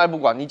婆从来不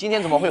管，你今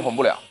天怎么会哄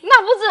不了？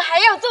那不是还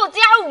要做家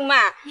务吗？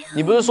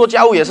你不是说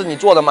家务也是你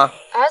做的吗？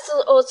儿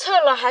子，我错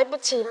了还不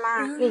起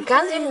吗？你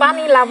赶紧把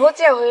你老婆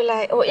叫回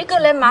来，我一个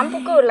人忙不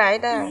过来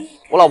的。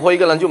我老婆一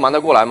个人就忙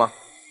得过来吗？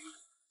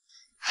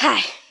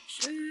嗨，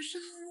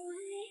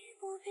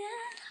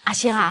阿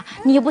星啊，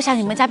你也不想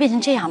你们家变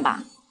成这样吧？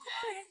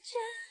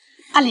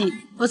阿丽，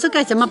我这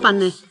该怎么办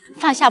呢？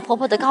放下婆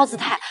婆的高姿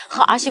态，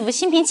和儿媳妇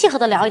心平气和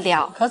的聊一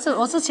聊。可是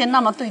我之前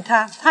那么对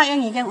她，她愿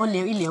意跟我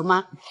聊一聊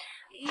吗？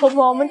婆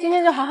婆，我们今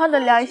天就好好的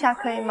聊一下，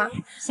可以吗？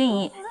心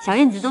怡，小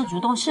燕子都主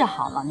动示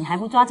好了，你还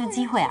不抓住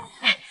机会啊？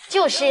哎，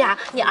就是呀，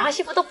你儿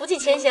媳妇都不计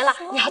前嫌了，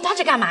你还端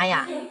着干嘛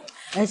呀？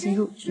儿媳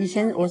妇，以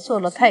前我做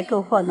了太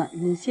过分了，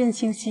你先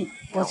休息，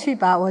我去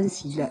把碗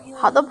洗了。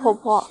好的，婆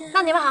婆。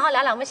那你们好好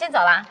聊聊，我们先走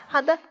了。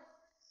好的。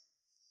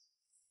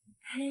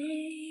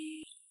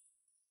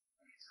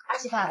儿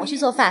媳妇，我去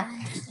做饭，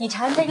你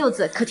尝一下柚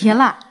子，可甜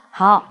了。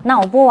好，那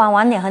我剥完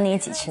晚点和你一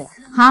起吃。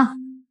好。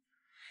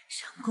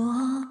想过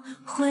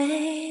回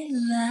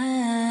来，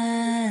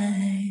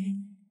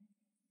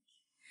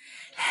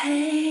嘿，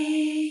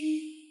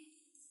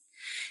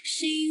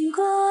醒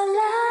过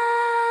来，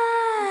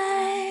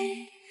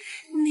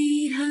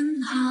你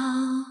很好，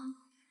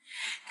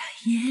他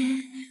也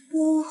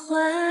不坏，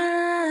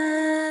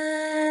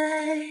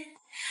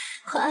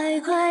快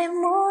快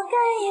抹干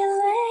眼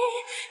泪，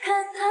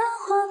看昙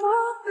花多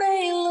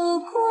美，路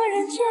过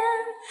人间，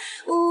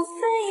无非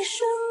一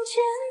瞬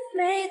间，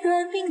每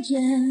段并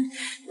肩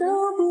都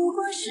不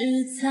过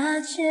是擦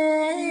肩。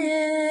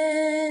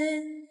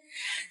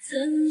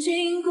曾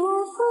经辜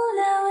负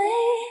了爱，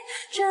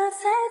这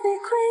才被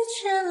亏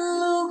欠，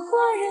路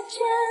过人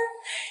间，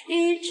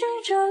一周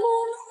周轮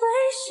回，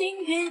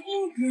心愿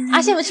一点。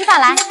阿媳妇吃饭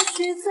来。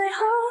是最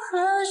后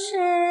和谁？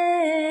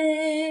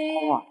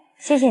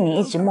谢谢你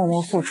一直默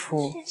默付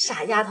出。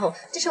傻丫头，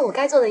这是我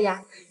该做的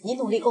呀。你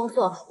努力工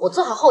作，我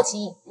做好后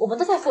勤，我们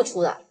都在付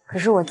出的。可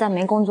是我在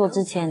没工作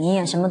之前，你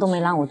也什么都没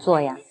让我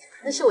做呀。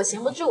那是我闲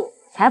不住。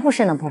才不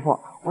是呢，婆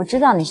婆，我知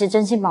道你是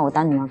真心把我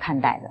当女儿看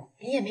待的。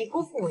你也没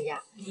辜负我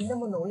呀，你那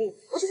么努力，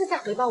不就是在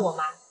回报我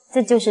吗？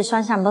这就是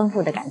双向奔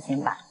赴的感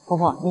情吧。婆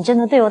婆，你真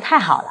的对我太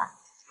好了。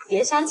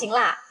别煽情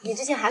啦，你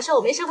之前还说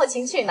我没生活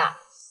情趣呢。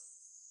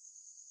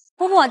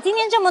婆婆，今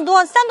天这么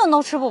多，3顿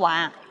都吃不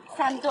完。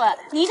3顿，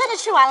你一个就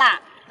吃完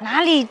啦？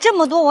哪里这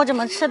么多，我怎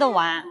么吃得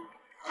完？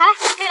好了，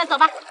可以了，走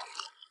吧。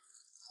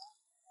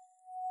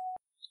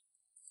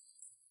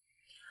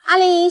阿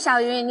玲、小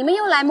云，你们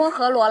又来摸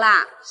河螺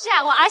啦？是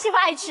啊，我儿媳妇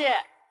爱吃。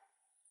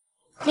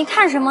你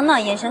看什么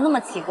呢？眼神那么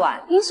奇怪。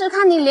平时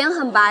看你脸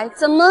很白，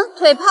怎么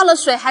腿泡了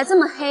水还这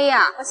么黑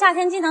呀？我夏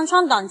天经常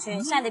穿短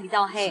裙，晒得比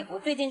较黑。我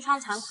最近穿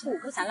长裤，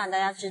不想让大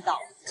家知道。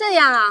这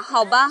样啊，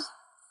好吧。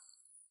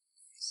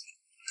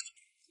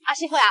儿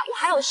媳妇呀，我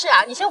还有事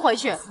啊，你先回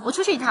去，我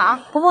出去一趟啊。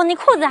婆婆，你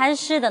裤子还是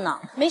湿的呢。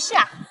没事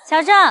啊。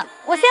小郑，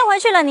我先回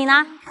去了，你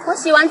呢？我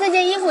洗完这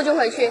件衣服就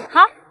回去。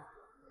好。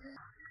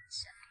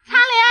苍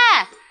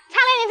莲，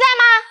苍莲你在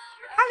吗？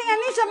阿玲，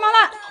你怎么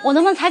了？我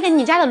能不能采点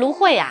你家的芦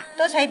荟呀？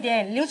多采一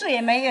点，留住也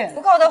没用。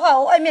不够的话，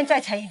我外面再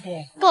采一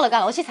点。够了够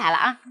了，我去采了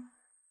啊。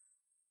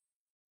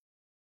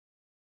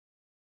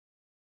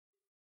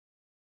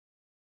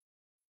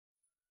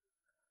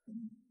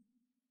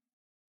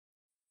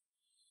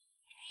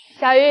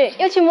小云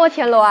又去摸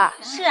田螺啊？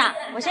是啊，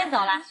我先走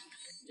了。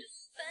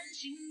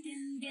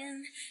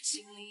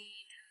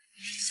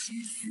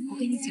我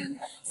跟你讲，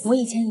我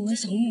以前以为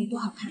小云有多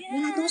好看，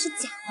原来都是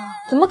假的。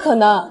怎么可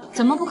能？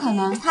怎么不可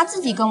能？她自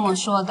己跟我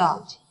说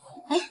的。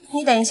哎，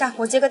你等一下，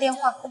我接个电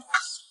话。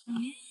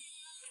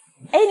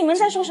哎，你们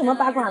在说什么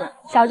八卦呢？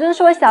小珍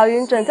说小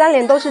云整张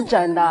脸都是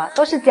整的，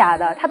都是假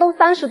的，她都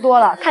30多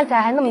了，看起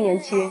来还那么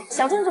年轻。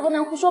小郑怎么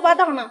能胡说八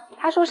道呢？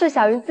她说是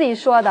小云自己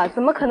说的，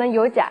怎么可能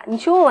有假？你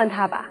去问问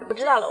她吧。我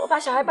知道了，我把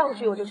小孩抱回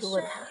去，我就去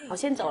问他。我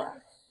先走了。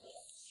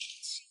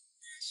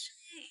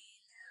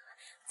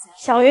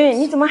小云，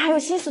你怎么还有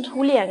心思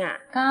涂脸啊？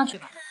刚刚去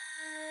吧。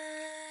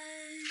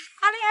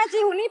阿玲儿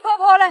媳妇，你婆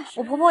婆呢？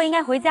我婆婆应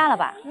该回家了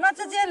吧？那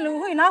这件芦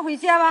荟拿回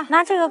家吧。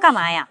拿这个干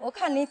嘛呀？我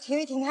看你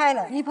腿挺嗨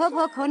了，你婆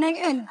婆可能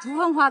用土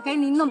粉花给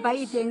你弄白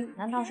一点。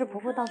难道是婆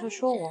婆到处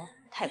说我？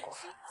太过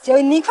分了！小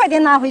云，你快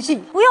点拿回去。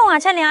不用啊，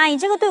春莲阿姨，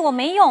这个对我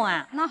没用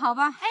啊。那好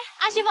吧。哎，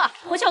儿媳妇，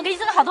回去我给你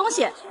这个好东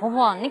西。婆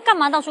婆，你干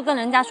嘛到处跟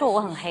人家说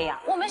我很黑呀？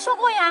我没说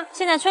过呀。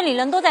现在村里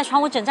人都在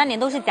传我整张脸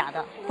都是假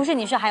的，不是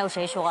你说还有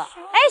谁说啊？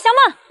哎，小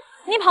梦，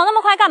你跑那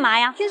么快干嘛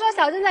呀？听说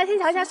小郑在天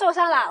桥下受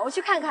伤了，我去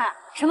看看。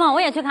什么？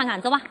我也去看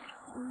看，走吧。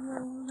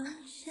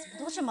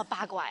都这么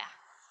八卦呀？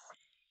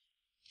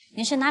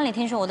你是哪里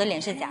听说我的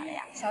脸是假的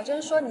呀？小珍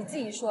说你自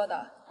己说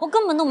的。我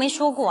根本都没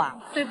说过啊。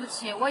对不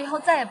起，我以后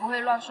再也不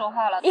会乱说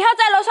话了。以后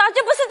再乱说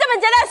就不是这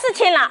么简单的事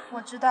情了。我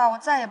知道，我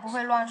再也不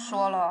会乱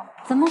说了。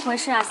怎么回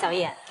事啊，小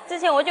叶？之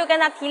前我就跟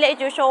他提了一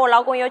句，说我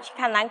老公有去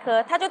看男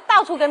科，他就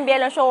到处跟别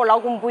人说我老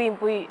公不孕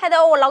不育，害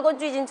得我老公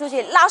最近出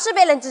去老是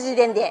被人指指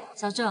点点。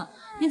小郑，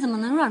你怎么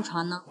能乱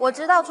传呢？我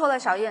知道错了，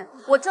小燕，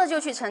我这就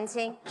去澄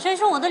清。谁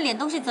说我的脸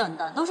都是整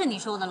的？都是你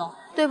说的喽。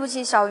对不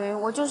起，小云，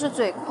我就是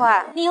嘴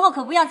快。你以后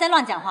可不要再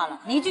乱讲话了，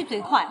你一句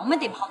嘴快，我们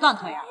得跑断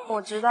腿啊。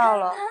我知道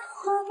了。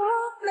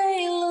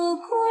没路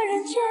过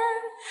人间，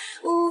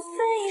无非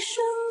一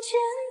瞬间，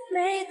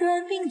每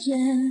段并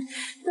肩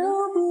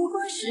都不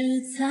过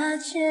是擦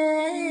肩。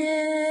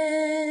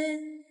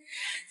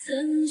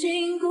曾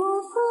经辜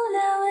负了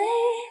爱，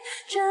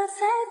这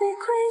才被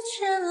亏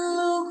欠。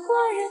路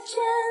过人间，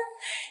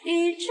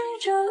一周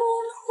周轮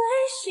回，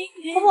心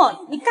愿。婆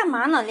婆，你干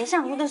嘛呢？脸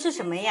上涂的是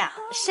什么呀？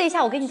试一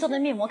下我给你做的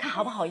面膜，看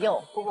好不好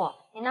用。婆婆，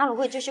你拿芦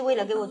荟就是为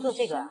了给我做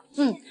这个啊？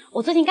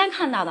我最近刚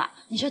看到的。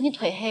你说你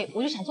腿黑，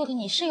我就想做给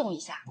你试用一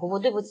下。婆婆，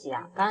对不起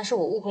啊，刚刚是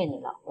我误会你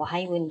了，我还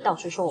以为你到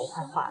处说我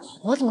坏话呢。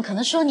我怎么可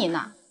能说你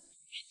呢？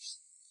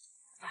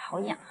好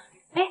痒。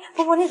哎，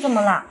婆婆你怎么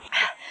了？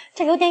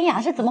这有点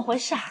痒，是怎么回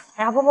事啊？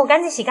哎呀，婆婆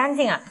赶紧洗干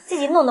净啊！自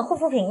己弄的护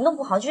肤品弄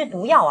不好就是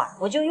毒药啊！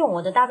我就用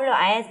我的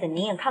WIS 的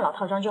明眼看老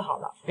套装就好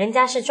了，人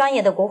家是专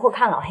业的国货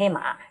看老黑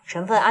马，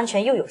成分安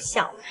全又有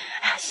效。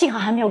幸好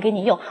还没有给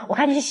你用，我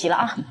赶紧去洗了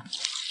啊。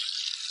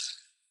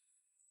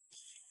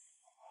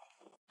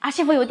阿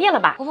媳妇有电了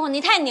吧？婆婆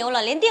你太牛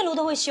了，连电路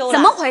都会修了。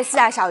怎么回事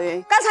啊，小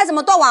云？刚才怎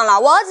么断网了？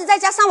我儿子在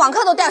家上网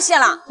课都掉线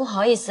了。不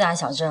好意思啊，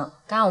小郑，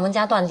刚刚我们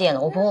家断电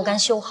了，我婆婆刚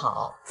修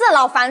好。这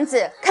老房子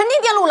肯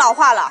定电路老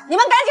化了，你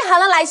们赶紧喊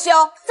人来修，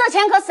这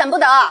钱可省不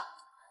得。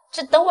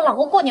这等我老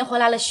公过年回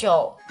来了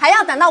修，还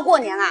要等到过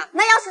年啊？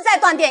那要是再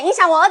断电，影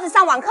响我儿子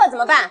上网课怎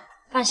么办？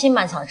放心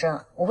吧，小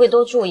郑，我会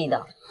多注意的。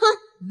哼。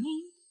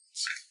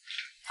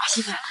阿媳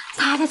妇，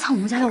他还在蹭我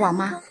们家的网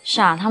吗？是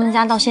啊，他们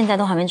家到现在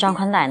都还没装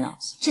宽带呢。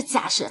这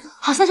架势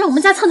好像是我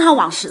们家蹭他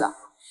网似的。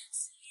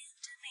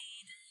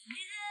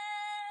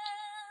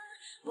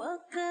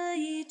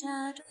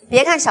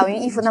别看小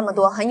云衣服那么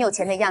多，很有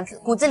钱的样子，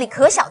骨子里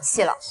可小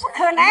气了。不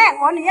可能，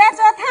我女儿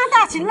说她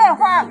大情乐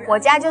花。我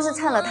家就是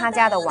蹭了她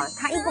家的网，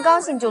她一不高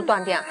兴就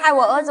断电，害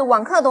我儿子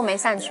网课都没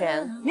上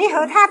全。你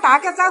和她打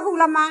个招呼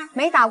了吗？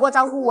没打过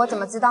招呼，我怎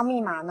么知道密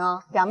码呢？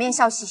表面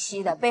笑嘻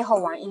嘻的，背后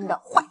玩阴的，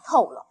坏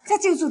透了。这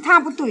就是她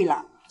不对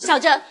了。小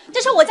郑，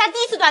这是我家第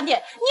一次断电，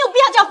你有必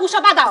要这样胡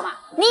说八道吗？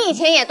你以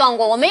前也断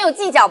过，我没有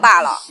计较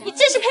罢了。你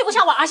真是配不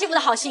上我儿媳妇的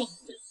好心。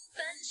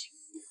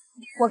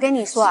我跟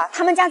你说啊，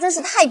他们家真是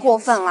太过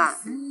分了。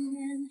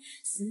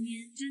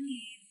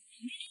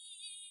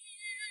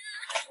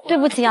对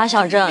不起啊，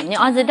小郑，你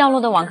儿子掉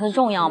落的网课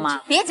重要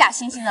吗？别假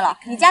惺惺的了，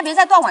你家别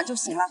再断网就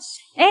行了。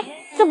哎，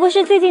这不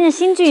是最近的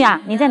新剧呀？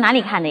你在哪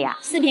里看的呀？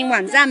视频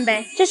网站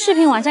呗。这视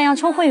频网站要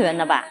充会员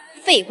的吧？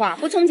废话，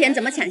不充钱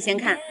怎么抢先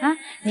看啊？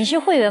你是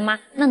会员吗？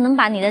那能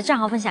把你的账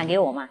号分享给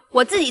我吗？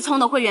我自己充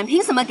的会员，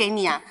凭什么给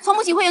你啊？充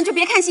不起会员就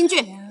别看新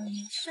剧。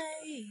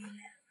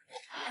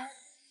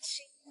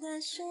我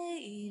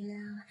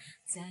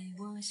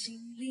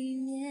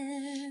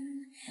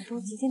都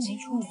直接没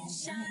出门。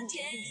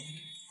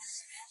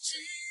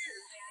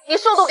你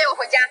速度给我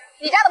回家！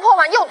你家的破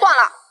网又断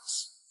了。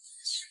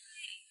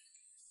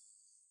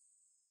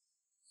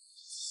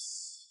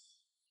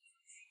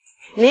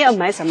你要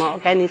买什么？我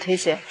给你推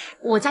荐。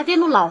我家电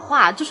路老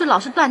化，就是老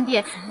是断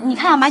电，你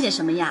看要买点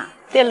什么呀？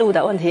电路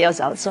的问题要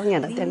找专业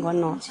的电工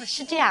咯。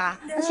是这样啊，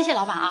那谢谢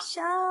老板啊。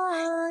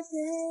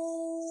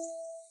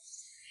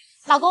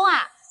老公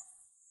啊。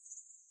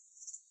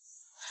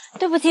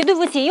对不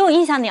起，又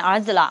影响你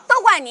儿子了。都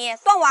怪你，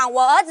断网，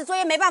我儿子作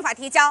业没办法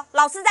提交，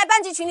老师在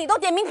班级群里都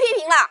点名批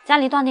评了。家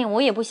里断电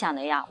我也不想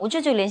的呀，我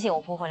这就联系我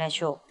婆回来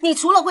修。你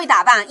除了会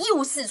打扮，一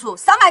无是处，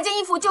少买件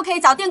衣服就可以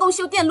找电工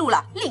修电路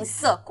了，吝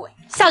啬鬼。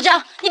小郑，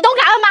你懂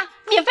感恩吗？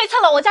免费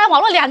蹭了我家网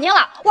络2年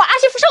了，我儿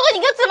媳妇收过你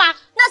个字吗？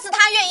那是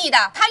他愿意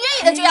的，他愿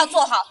意的就要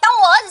做好。当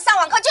我儿子上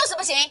网课就是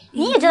不行。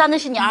你也知道那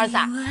是你儿子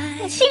啊，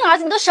你亲儿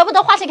子你都舍不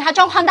得花钱给他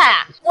装宽带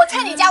啊？我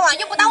蹭你家网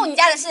又不耽误你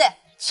家的事。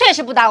确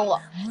实不耽误，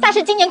但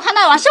是今年宽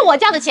带网是我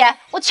家的钱，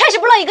我确实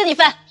不乐意跟你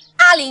分。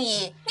阿玲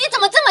姨，你怎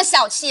么这么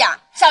小气啊？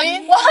小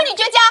云，我和你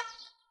绝交。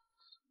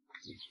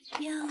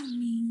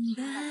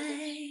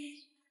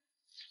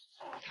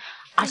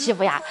儿媳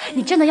妇呀，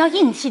你真的要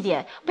硬气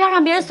点，不要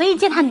让别人随意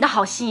践踏你的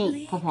好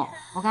心。婆婆，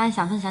我刚才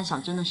想分享小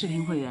珍的视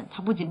频会员，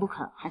她不仅不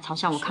肯，还嘲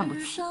笑我看不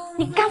起。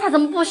你刚才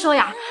怎么不说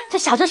呀？这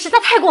小珍实在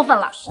太过分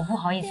了。我不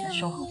好意思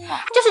说狠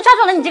话，就是抓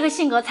住了你这个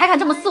性格，才敢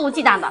这么肆无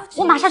忌惮的。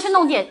我马上去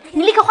弄电，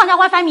你立刻换掉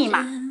WiFi 密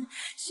码。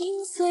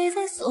心碎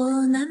在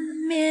所难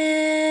免，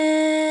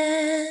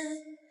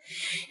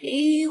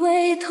以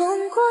为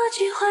痛过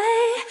几回，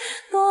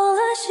多了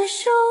些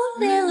收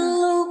敛，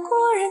路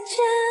过人间，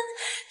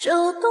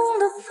就懂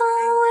得防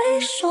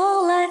卫，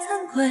说来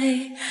惭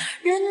愧，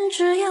人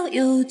只要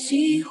有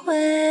机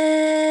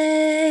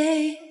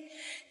会，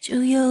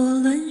就有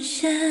沦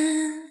陷。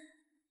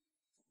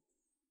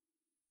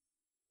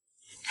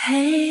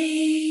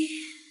嘿，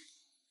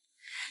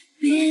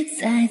别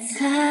再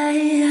猜，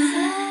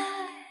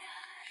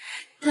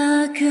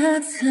大可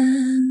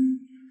曾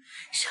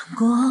想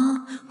过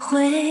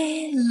回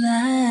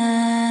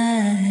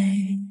来？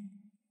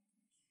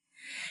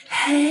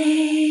嘿，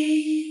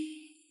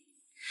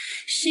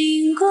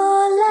醒过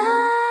来。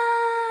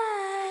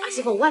儿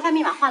媳妇，WiFi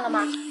密码换了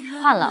吗？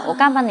换了，我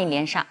刚帮你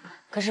连上。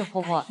可是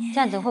婆婆这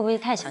样子会不会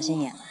太小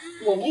心眼了？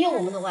我们有我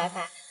们的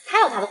WiFi，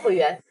 他有他的会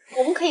员，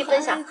我们可以分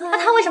享。那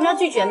他为什么要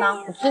拒绝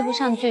呢？我追不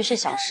上剧是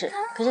小事，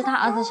可是他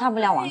儿子下不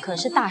了网课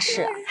是大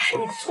事啊！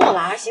你错了，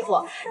儿媳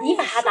妇，你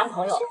把他当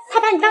朋友，他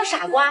把你当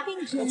傻瓜。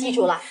你记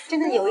住了，真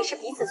正的友谊是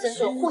彼此尊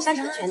重、互相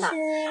成全的，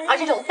而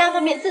这种单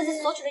方面自己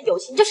索取的友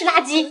情就是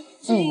垃圾。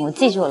我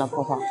记住了，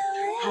婆婆。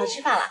好了，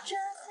吃饭了。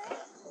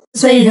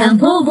虽然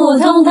普普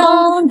通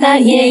通，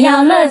但也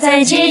要乐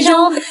在其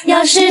中。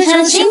要时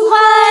常心怀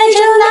着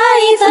那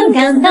一份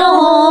感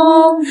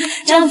动，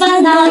将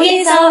烦恼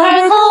一扫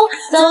而空，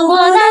走过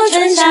那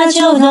春夏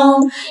秋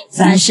冬，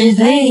凡事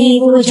退一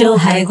步就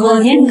海阔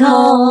天空。儿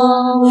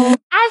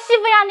媳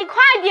妇呀，你快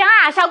点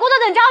啊，小姑都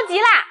等着急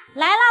啦！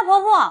来啦，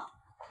婆婆。阿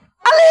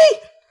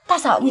丽，大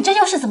嫂，你这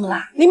又是怎么了？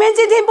你们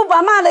今天不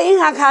把妈的银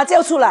行卡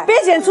交出来，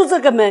别想出这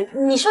个门。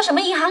你说什么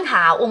银行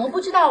卡？我们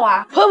不知道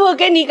啊。婆婆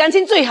跟你感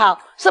情最好，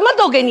什么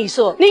都跟你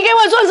说，你给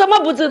我说什么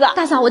不知道？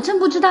大嫂，我真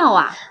不知道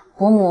啊。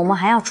伯母，我们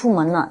还要出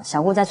门呢，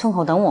小姑在村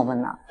口等我们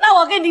呢。那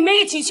我跟你们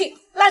一起去，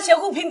让小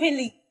姑评评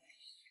理。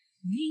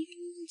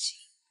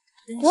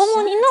伯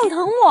母，你弄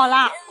疼我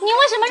了。你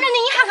为什么认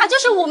定银行卡就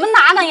是我们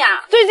拿的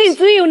呀？最近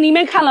只有你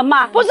们看了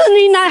妈，不是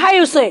你拿还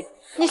有谁？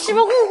你是不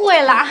是误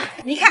会了？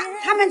你看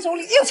他们组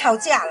里又吵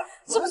架了，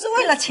是不是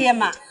为了钱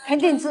嘛？肯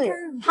定是有。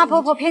她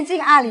婆婆偏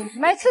心阿玲，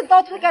每次都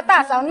推给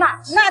大嫂闹。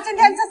那今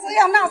天这次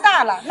要闹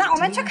大了，那我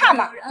们去看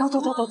吧。走。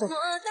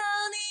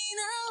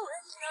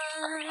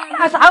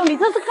大嫂，你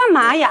这是干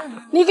嘛呀？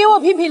你给我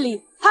评评理，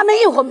他们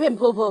又哄骗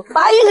婆婆，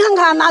把银行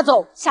卡拿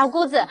走。小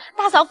姑子，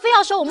大嫂非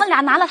要说我们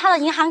俩拿了她的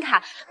银行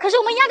卡，可是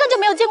我们压根就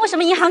没有见过什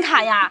么银行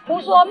卡呀。胡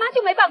说，妈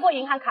就没办过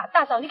银行卡。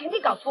大嫂，你肯定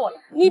搞错了。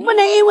你不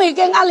能因为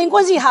跟阿玲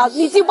关系好，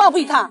你就报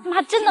复她。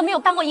妈真的没有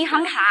办过银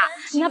行卡，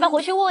你要不要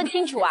回去问问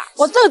清楚啊？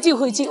我这就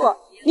回去问。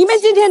你们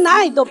今天哪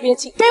里都别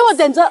去，给我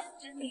等着。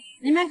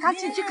你们赶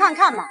紧去看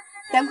看吧，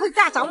等会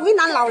大嫂为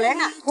难老人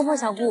啊。婆婆、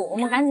小姑，我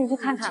们赶紧去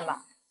看看吧。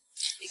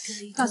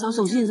大嫂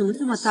手心怎么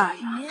这么大呀？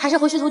还是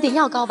回去涂点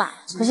药膏吧。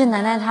可是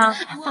奶奶她……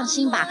放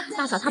心吧，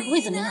大嫂她不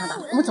会怎么样的，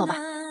我们走吧。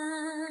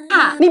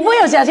你不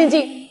要小心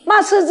机，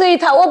妈吃这一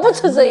套，我不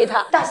吃这一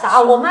套。大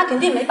嫂，我妈肯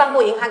定没办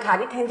过银行卡，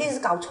你肯定是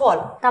搞错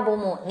了。大伯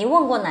母，你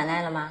问过奶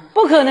奶了吗？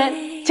不可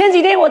能，前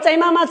几天我在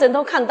妈妈枕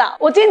头看到，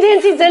我今天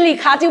去整理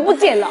卡就不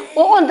见了，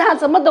我问她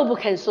怎么都不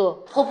肯说。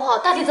婆婆，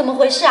到底怎么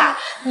回事啊？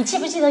你记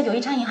不记得有一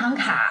张银行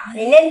卡？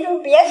你们都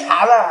别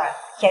吵了，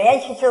小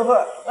袁去收货，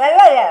我饿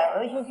了，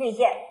我去睡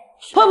觉。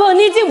婆婆，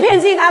你就偏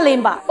心阿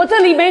玲吧，我这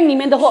里没你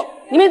们的货，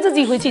你们自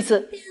己回去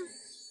吃。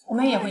我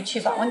们也回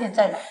去吧，晚点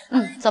再来。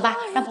走吧，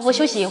让婆婆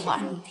休息一会儿。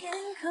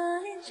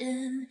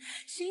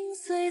心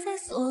碎在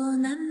所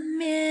难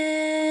免，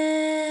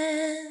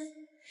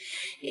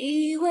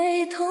以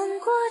为痛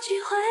过几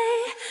回，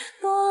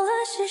多了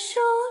些收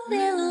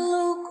敛，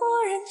路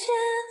过人间，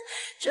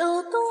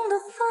就懂得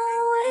防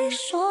卫，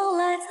说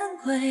来惭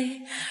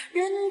愧，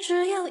人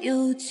只要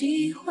有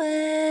机会，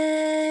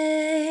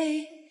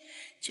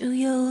就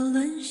有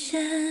沦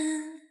陷。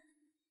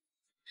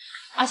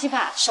儿媳妇，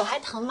手还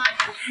疼吗？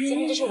今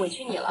天真是委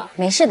屈你了。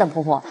没事的，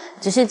婆婆，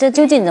只是这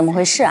究竟怎么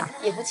回事啊？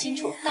也不清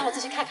楚，待会再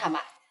去看看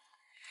吧。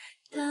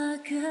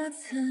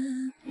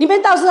你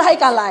们倒是还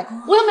敢来？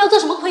我又没有做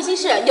什么亏心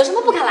事，有什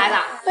么不敢来的？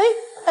哎，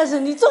儿子，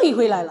你终于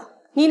回来了。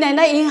你奶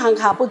奶银行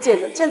卡不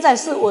见了，现在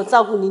是我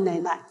照顾你奶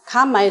奶，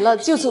卡买了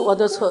就是我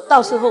的错，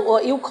到时候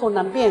我有口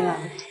难辩啊。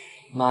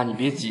妈，你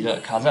别急了，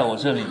卡在我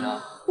这里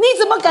呢。你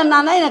怎么敢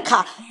拿奶奶的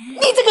卡？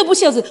你这个不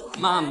孝子！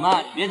妈，你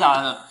别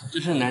打了，这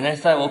是奶奶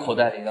塞我口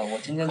袋里的，我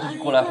今天就是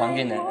过来还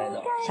给奶奶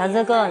的。小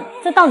泽哥，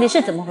这到底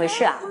是怎么回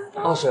事啊？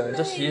二婶，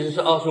这其实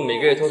是二叔每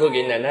个月偷偷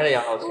给奶奶的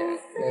养老钱，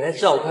奶奶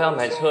知道我快要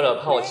买车了，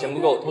怕我钱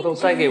不够，偷偷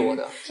塞给我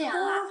的。这样啊，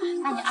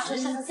那你二叔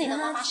孝顺自己的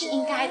妈妈是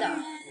应该的。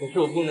可是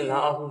我不能拿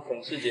二叔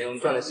省吃俭用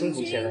赚的辛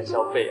苦钱来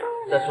消费啊！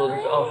再说这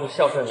是二叔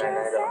孝顺奶奶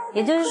的。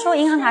也就是说，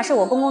银行卡是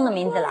我公公的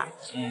名字啦。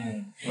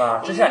妈，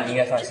这下你应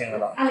该放心了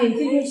吧？阿玲，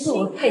今天是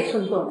我太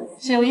冲动了。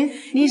小云，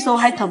你手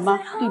还疼吗？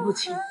对不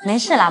起。没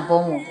事啦，伯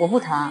母，我不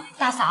疼。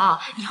大嫂，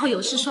以后有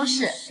事说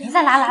事，别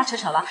再拉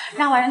扯了，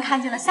让外人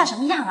看见了像什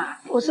么样啊？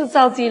我是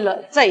着急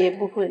了，再也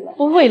不会了，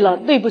不会了，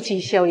对不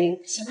起，小云。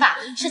行吧，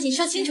事情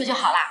说清楚就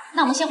好了。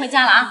那我们先回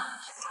家了啊。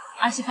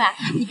儿媳妇，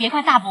你别怪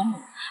大伯母，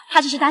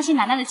她只是担心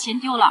奶奶的钱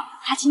丢了，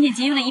她勤俭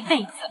节约了一辈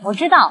子。我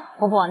知道，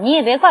婆婆你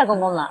也别怪公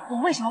公了。我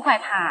为什么怪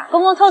他啊？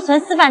公公偷存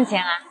私饭钱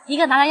啊！一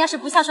个男人要是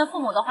不孝顺父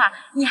母的话，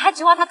你还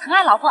指望他疼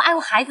爱老婆爱护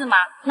孩子吗？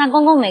那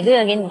公公每个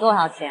月给你多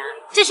少钱啊？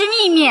这是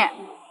秘密。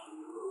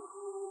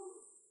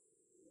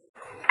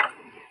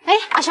哎，哎，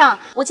阿尚，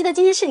我记得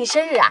今天是你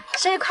生日啊，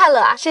生日快乐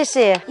啊！谢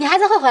谢。你孩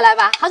子会回来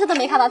吧？好久都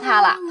没看到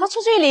他了。他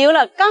出去旅游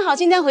了，刚好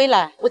今天回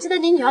来。我记得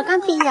你女儿刚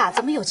毕业啊，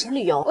怎么有钱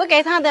旅游？我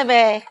给他的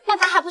呗。那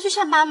他还不去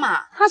上班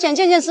嘛？他想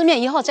见见世面，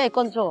以后再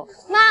工作。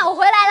妈，我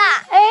回来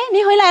啦！哎，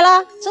你回来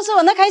了，这是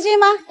我的开机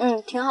吗？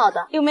嗯，挺好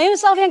的。有没有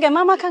照片给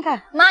妈妈看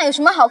看？妈，有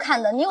什么好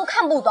看的？你又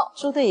看不懂。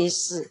说的也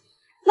是。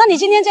那你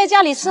今天在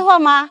家里吃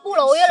饭吗？不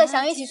了，我约了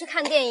想一起去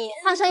看电影，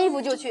换身衣服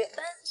就去。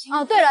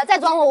哦，对了，再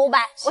转我500，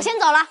我先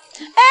走了。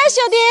哎，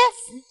小蝶。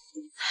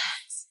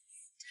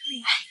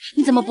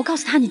你怎么不告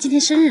诉他你今天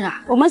生日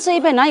啊？我们这一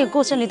辈哪有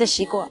过生日的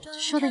习惯？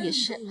说的也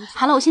是。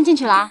好了，我先进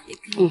去了啊。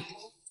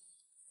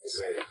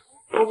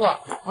婆婆，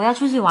我要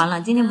出去玩了，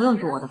今天不用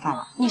煮我的饭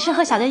了。你是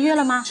和小蝶约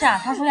了吗？是啊，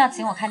她说要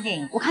请我看电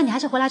影。我看你还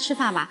是回来吃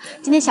饭吧。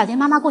今天小蝶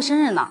妈妈过生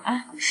日呢。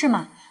啊，是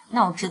吗？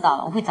那我知道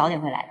了，我会早点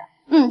回来的。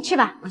嗯，去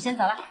吧，我先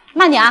走了，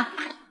慢点啊。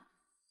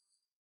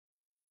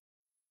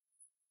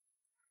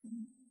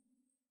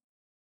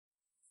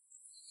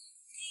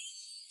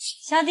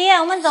小蝶，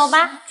我们走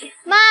吧。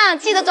妈，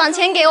记得转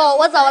钱给我，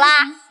我走啦。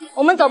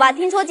我们走吧，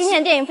听说今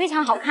天的电影非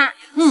常好看。阿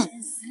姨，我们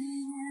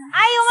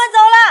走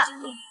了。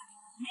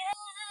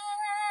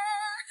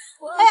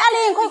哎，阿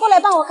玲，快过来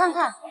帮我看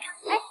看。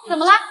哎，怎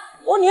么了？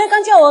我女儿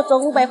刚叫我转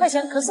500块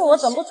钱，可是我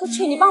转不出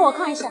去，你帮我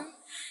看一下。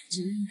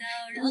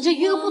你这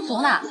余额不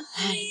足呢。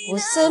哎，我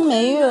真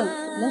没用，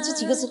连这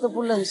几个字都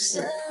不认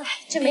识。哎，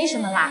这没什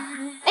么啦。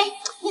哎，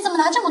你怎么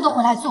拿这么多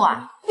回来做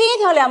啊？第一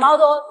条2毛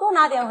多，多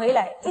拿点回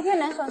来，一天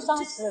能赚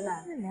30呢。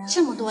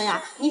这么多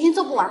呀？你一天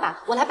做不完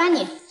吧？我来帮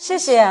你。谢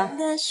谢。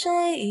睡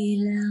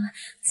了，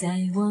在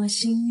我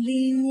心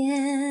里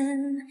面，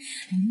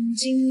宁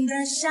静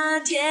的夏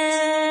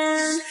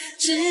天，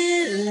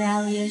知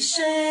了也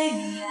睡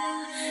了，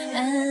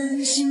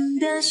安心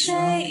的睡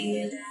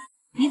了。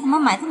你怎么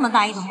买这么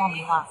大一桶爆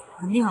米花？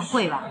肯定很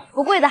贵吧？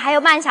不贵的，还有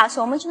半小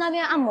时，我们去那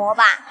边按摩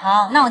吧。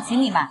好，那我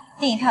请你吧，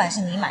电影票也是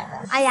你买的。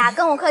哎呀，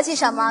跟我客气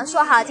什么？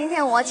说好今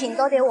天我请，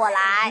都得我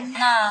来。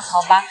那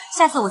好吧，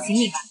下次我请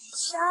你吧。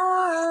夏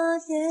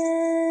天。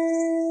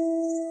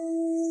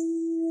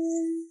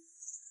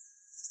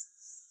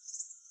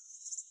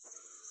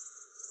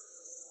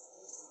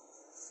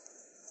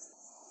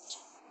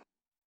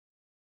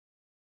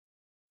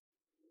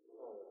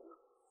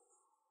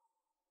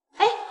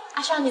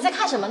阿尚，你在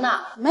看什么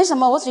呢？没什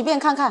么，我随便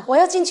看看。我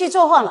要进去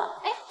做饭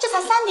了。哎，这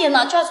才3点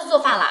呢，就要去做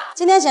饭了。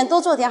今天想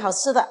多做点好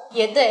吃的。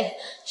也对，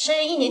生日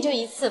1年就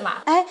1次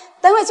嘛。哎，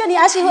等会叫你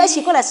儿媳妇一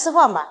起过来吃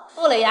饭吧。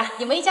不了呀，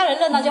你们一家人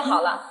热闹就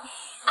好了。啊，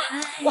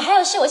我还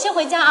有事，我先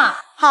回家啊。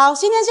好，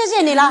今天谢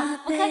谢你了。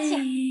不客气。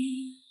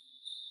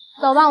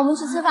走吧，我们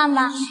去吃饭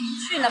吧。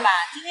去了吧？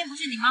今天不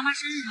是你妈妈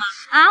生日吗？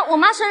啊，我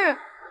妈生日。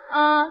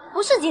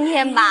不是今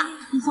天吧？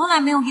你从来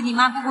没有给你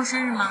妈过过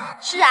生日吗？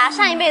是啊，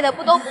上一辈的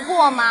不都不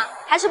过吗？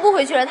还是不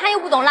回去了，她又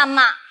不懂浪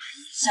漫。小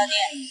蝶，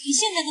你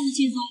现在这么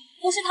轻松，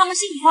都是他们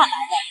兴换来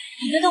的。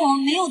你觉得我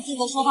们没有资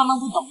格说他们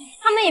不懂？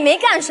他们也没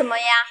干什么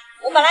呀。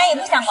我本来也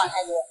不想管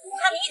太多，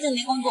看你一直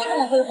没工作，这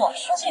么挥霍，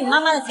都是你妈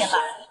妈的钱吧？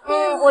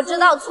我知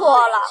道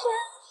错了。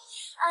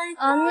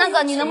那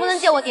个，你能不能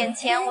借我点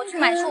钱？我去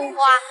买束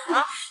花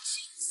啊。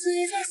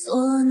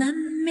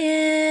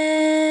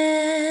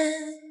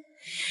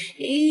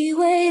以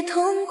为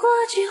痛过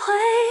几回，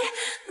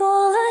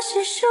多了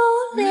些修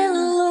炼，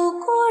路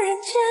过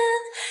人间，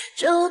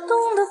就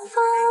懂得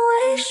防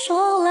卫。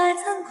说来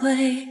惭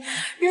愧，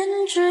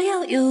人只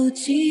要有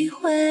机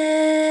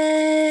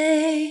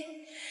会，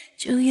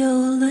就有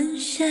沦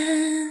陷。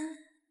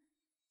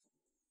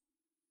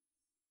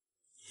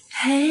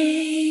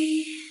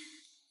嘿，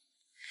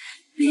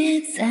别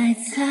再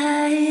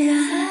猜，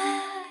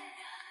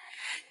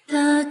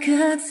大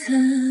可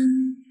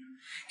曾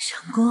想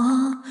过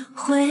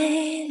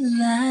回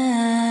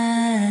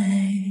来，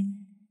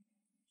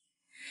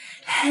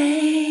嘿，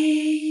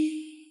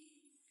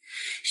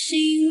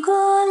醒过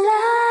来，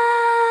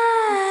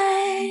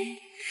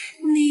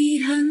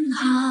你很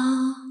好。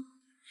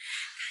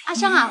阿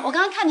香啊，我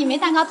刚刚看你没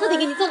蛋糕，特地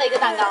给你做了一个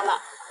蛋糕了。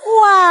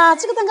哇，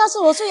这个蛋糕是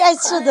我最爱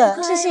吃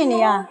的，谢谢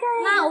你啊。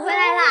妈，我回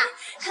来啦，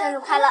生日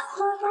快乐。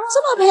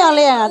这么漂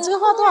亮啊，这个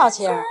花多少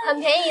钱？很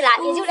便宜啦，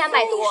也就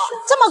200多。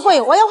这么贵，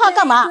我要花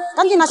干嘛？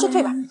赶紧拿去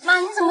退吧。妈，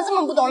你怎么这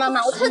么不懂浪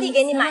漫？我特地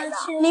给你买的。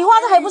你花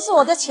的还不是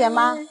我的钱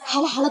吗？好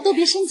了好了，都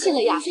别生气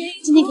了呀，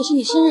今天可是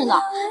你生日呢，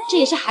这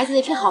也是孩子的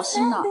一片好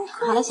心呢。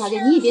好了，小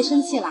蝶，你也别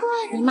生气了，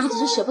你妈只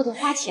是舍不得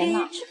花钱呢。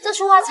这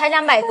束花才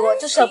200多，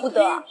就舍不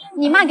得。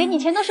你妈给你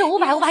钱都是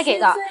500给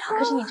的，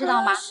可是你知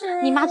道吗？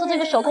你妈做这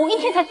个手工一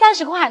天才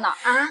30块呢。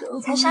啊，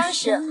你才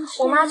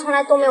30？我妈从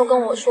来都没有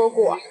跟我说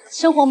过。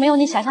生活没有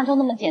你想象中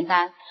那么简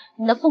单，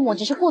你的父母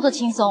只是故作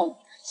轻松，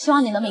希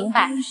望你能明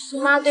白。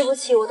妈，对不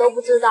起，我都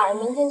不知道，我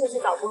明天就去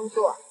找工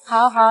作。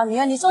好好，女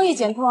儿，你终于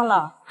解脱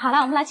了。好了，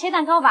我们来切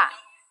蛋糕吧。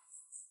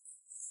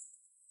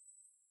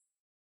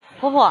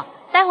婆婆，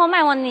待会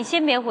卖完你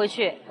先别回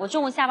去，我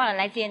中午下班了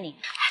来接你。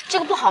这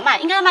个不好卖，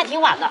应该要卖挺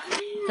晚的。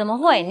怎么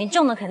会？你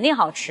种的肯定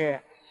好吃。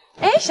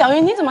哎，小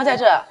云，你怎么在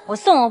这？我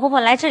送我婆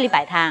婆来这里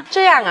摆摊。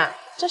这样啊，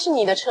这是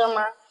你的车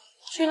吗？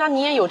原来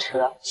你也有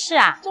车？是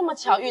啊，这么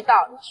巧遇到，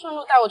顺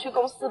路带我去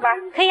公司吧。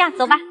可以啊，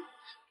走吧。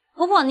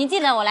婆婆，你记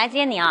得我来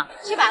接你啊。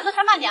去吧，路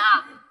上慢点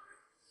啊。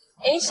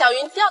哎，小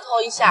云掉头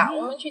一下，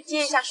我们去接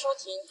一下舒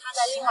婷，她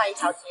在另外一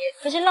条街。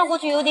可是绕过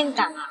去有点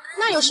赶啊。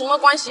那有什么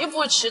关系？又不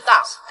会迟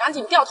到，赶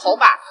紧掉头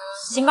吧。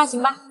行吧，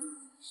行吧。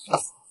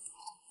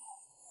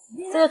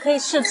这个可以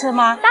试吃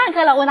吗？当然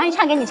可以了，我拿一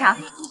串给你尝。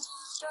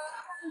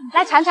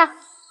来尝尝。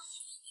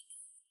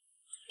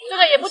这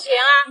个也不甜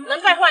啊，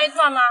能再换一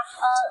串吗？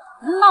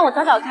那我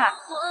找找看。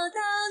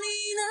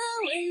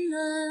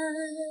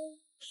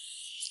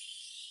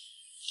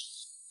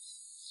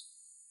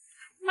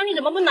那你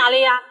怎么不拿了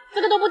呀？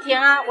这个都不甜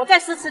啊，我再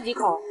试吃几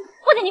口。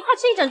或者你快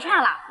吃一整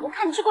串了，我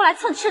看你是过来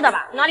蹭吃的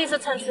吧？哪里是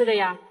蹭吃的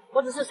呀？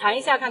我只是尝一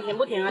下看甜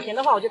不甜啊，甜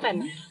的话我就再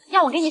买。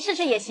要我给你试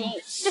吃也行，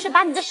就是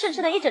把你这试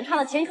吃的一整串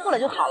的钱付了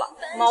就好了。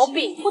毛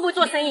病，会不会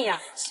做生意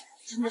呀？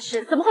真的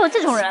是，怎么会有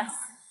这种人？哎，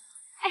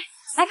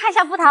来看一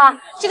下葡萄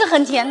啊，这个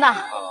很甜的。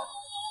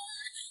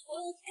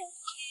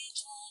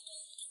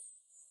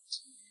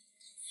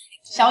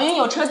小云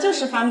有车就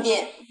是方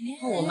便，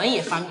我们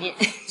也方便。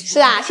是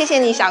啊，谢谢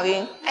你，小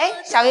云。哎，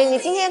小云，你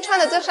今天穿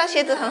的这双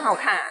鞋子很好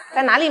看啊，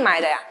在哪里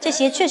买的呀？这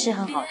鞋确实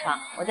很好穿，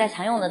我在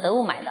常用的得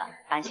物买的，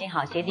版型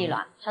好，鞋底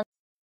软。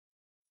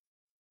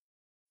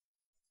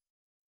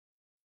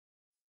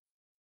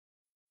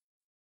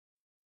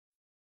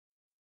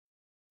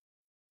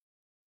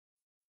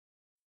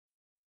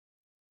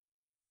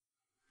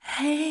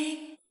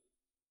嘿，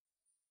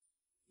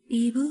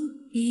意不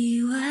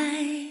意外？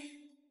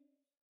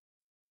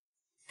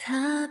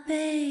他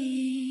被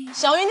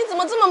小云，你怎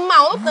么这么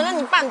慢？我都等了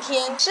你半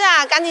天。是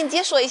啊，赶紧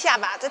解锁一下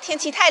吧，这天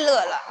气太热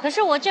了。可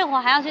是我这会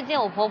儿还要去接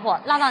我婆婆，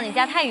绕到你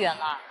家太远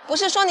了。不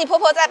是说你婆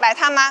婆在摆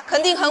摊吗？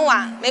肯定很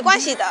晚，没关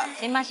系的。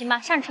行吧，行吧，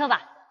上车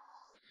吧。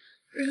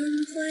人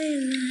回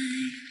来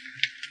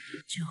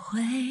就会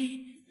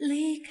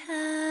离开，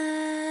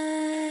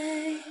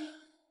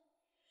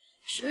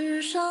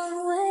世上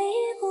唯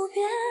一不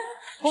变。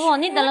婆婆，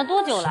你等了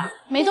多久了？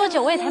没多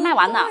久，我也才卖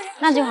完呢。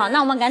那就好，那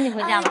我们赶紧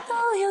回家吧。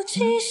都有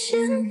期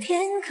限，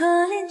天可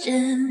怜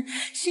见，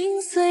心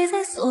碎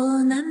在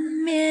所难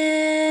免。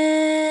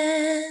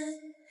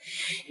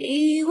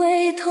以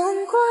为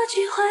痛过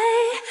几回，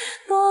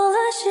多了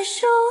些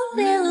修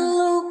炼，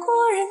路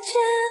过人间，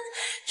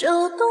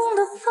就懂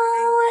得防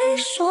卫。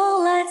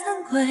说来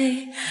惭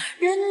愧，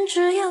人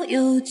只要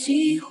有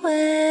机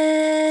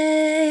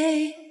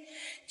会，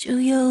就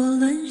有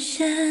沦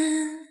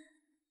陷。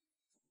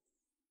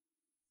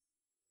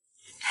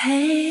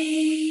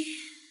嘿，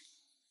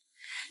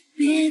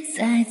别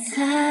再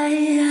猜，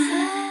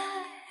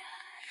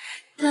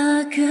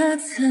大哥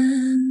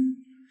曾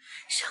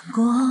想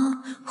过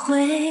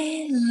回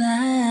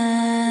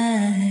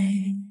来。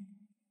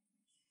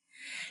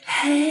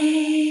嘿，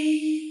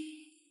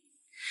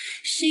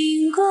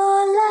醒过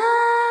来。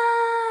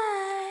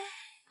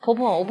婆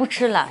婆，我不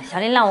吃了，小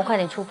丽让我快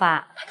点出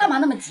发。她干嘛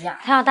那么急啊？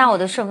她要搭我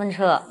的顺风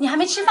车。你还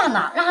没吃饭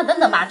呢，让她等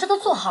等吧，这都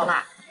做好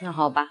了。那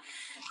好吧。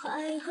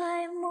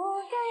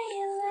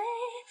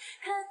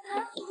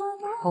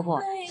婆婆，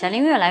小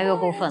林越来越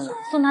过分了，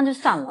送她就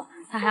算了，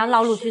她还要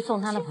绕路去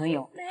送她的朋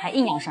友，还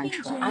硬要上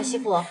车。儿媳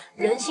妇，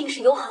人性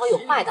是有好有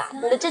坏的，你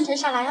的真诚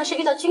善良，要是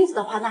遇到君子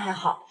的话那还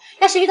好，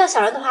要是遇到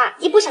小人的话，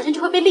一不小心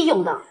就会被利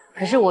用的。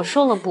可是我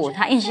说了不，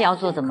她硬是要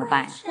做怎么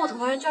办？不同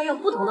的人就要用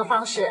不同的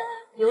方式，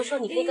比如说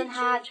你可以跟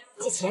他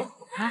借钱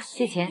啊，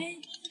借钱。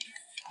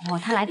哦，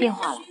他来电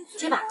话了，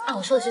接吧，按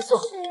我说的去做。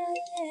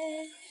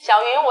小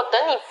云，我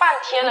等你半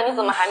天了，你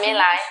怎么还没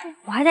来？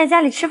我还在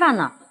家里吃饭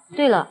呢。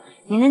对了，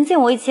你能借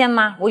我1000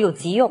吗？我有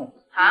急用。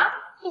啊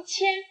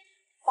，1000？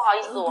不好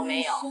意思，我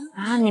没有。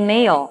啊，你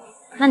没有？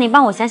那你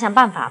帮我想想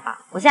办法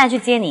吧，我现在去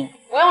接你。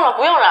不用了，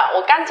不用了，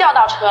我刚叫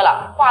到车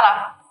了，挂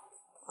了。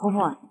婆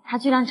婆，她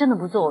居然真的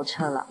不坐我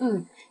车了。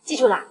记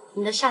住了，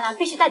你的善良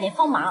必须带点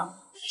锋芒。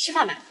吃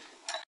饭吧。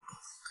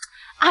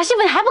啊，媳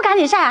妇，你还不赶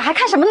紧晒啊？还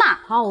看什么呢？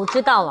好，我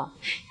知道了。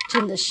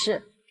真的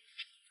是。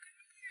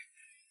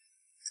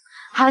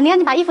好了，你赶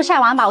紧把衣服晒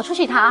完吧，我出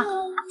去一趟啊。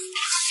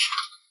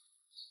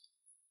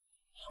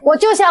我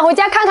就想回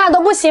家看看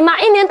都不行吗？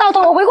一年到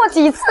头我回过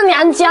几次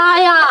娘家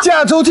呀？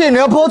嫁出去你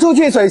要泼出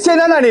去水，现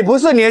在那里不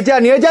是你的家，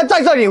你的家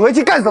在这里，回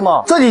去干什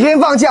么？这几天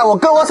放假，我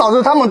哥我嫂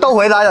子他们都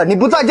回来了，你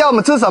不在家我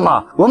们吃什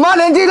么？我妈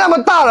年纪那么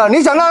大了，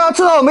你想让她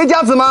伺候没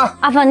家子吗？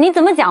阿芬，你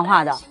怎么讲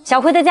话的？小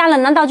葵的家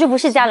人难道就不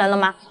是家人了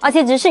吗？而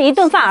且只是一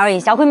顿饭而已，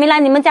小葵没来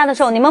你们家的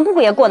时候，你们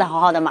不也过得好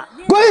好的吗？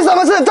关你什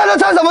么事？在这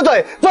插什么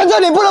嘴？反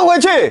正你不能回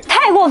去。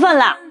太过分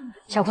了！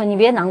小葵，你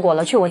别难过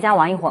了，去我家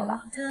玩一会儿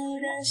吧。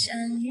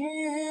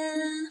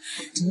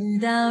直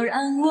到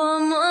让我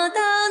摸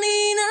到你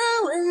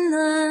那温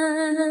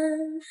暖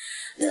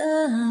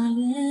的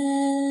脸。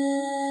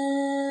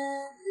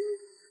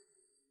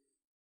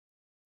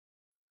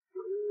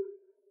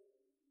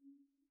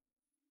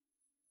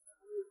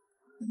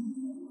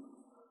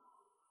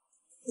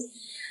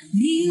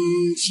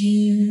宁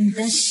静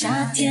的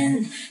夏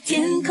天，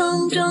天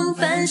空中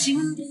繁星。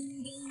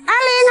阿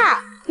玲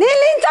啊，你拎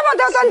这么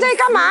多东西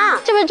干嘛？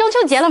这不是中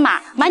秋节了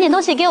嘛，买点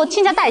东西给我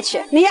亲家带去。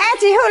你儿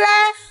媳妇呢？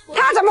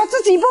她怎么自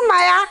己不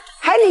买啊？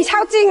还你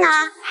操劲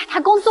啊？她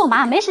工作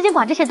嘛，没时间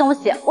管这些东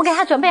西。我给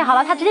她准备好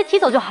了，她直接提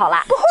走就好了。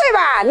不会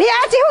吧？你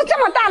儿媳妇这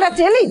么大的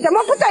节日，怎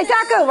么不在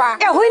家过吧？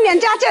要回娘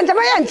家见什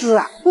么样子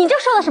啊？你这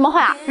说的什么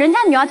话啊？人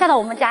家女儿嫁到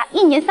我们家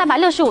，1年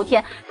365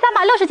天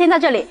，360天在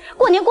这里，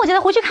过年过节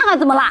的回去看看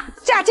怎么啦？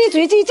嫁鸡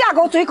随鸡，嫁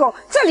狗随狗，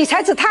这里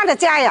才是她的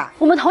家呀。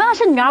我们同样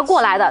是女儿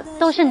过来的，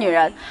都是女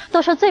人。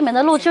都说最美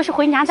的路就是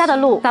回娘家的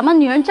路，咱们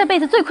女人这辈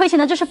子最亏欠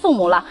的就是父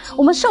母了。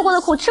我们受过的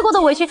苦，吃过的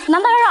委屈，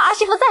难道要让儿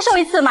媳妇再受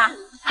一次吗？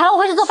好了，我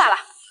回去做饭了。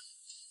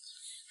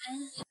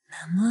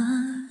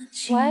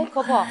喂，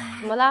婆婆，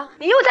怎么了？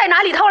你又在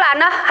哪里偷懒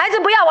呢？孩子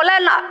不要我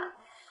扔了。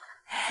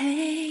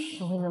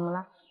小辉怎么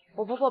了？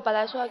我婆婆本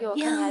来说要给我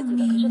看孩子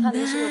的，可是她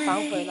临时又反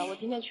悔了，我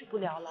今天去不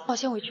了了。我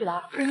先回去了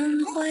啊。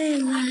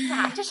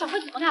呀，这小辉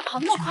怎么样跑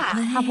那么快啊？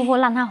她婆婆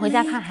让她回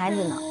家看孩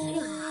子呢。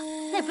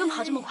那也不用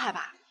跑这么快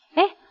吧？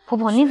哎，婆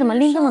婆，你怎么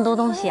拎这么多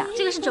东西啊？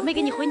这个是准备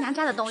给你回娘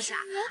家的东西啊。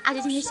阿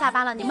姐今天下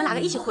班了，你们2个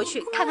一起回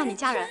去看看你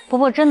家人。婆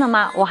婆，真的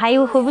吗？我还以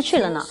为回不去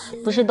了呢。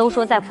不是都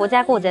说在婆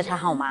家过节才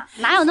好吗？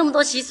哪有那么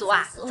多习俗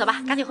啊？走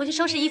吧，赶紧回去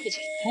收拾衣服去。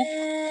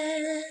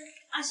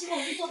啊，媳妇，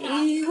我去做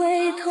饭。以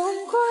为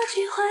通过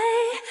机会，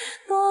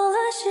多了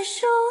些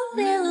修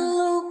炼，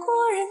路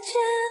过人间，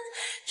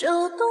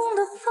就懂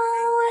得防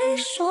卫。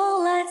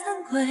说来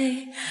惭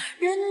愧，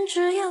人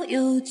只要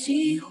有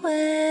机会，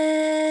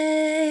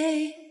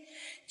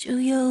就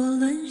有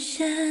沦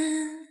陷。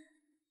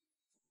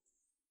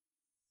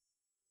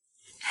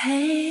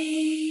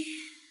嘿，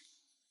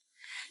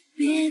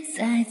别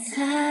再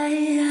猜，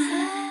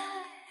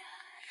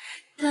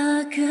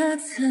大可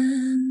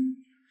曾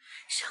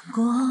想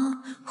过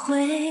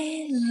回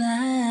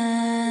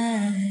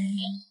来。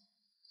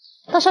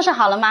都收拾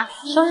好了吗？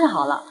收拾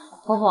好了。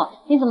婆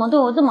婆，你怎么对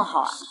我这么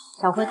好啊？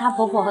小辉她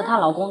婆婆和她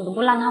老公都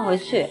不让她回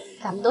去。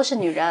咱们都是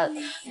女人，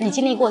你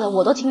经历过的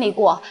我都经历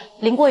过，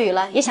淋过雨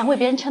了也想为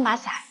别人撑把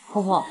伞。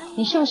婆婆，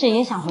你是不是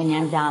也想回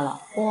娘家了？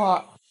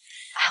我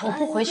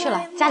不回去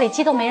了，家里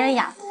鸡都没人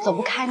养，走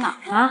不开呢。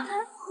啊？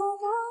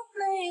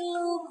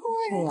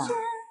是啊。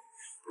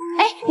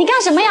哎，你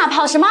干什么呀？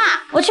跑什么啊？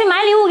我去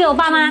买礼物给我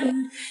爸妈。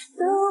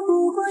都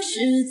不过是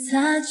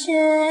擦肩，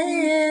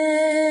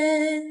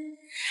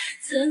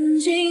曾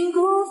经辜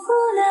负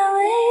那位，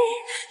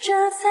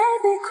这才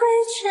被亏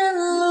欠。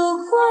路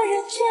过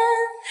人间，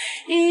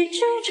一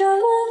直这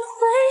轮回，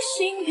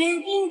心远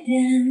一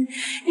点，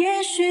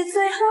也许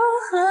最后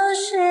和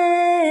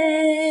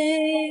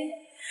谁？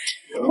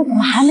这怎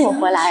么还没有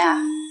回来啊？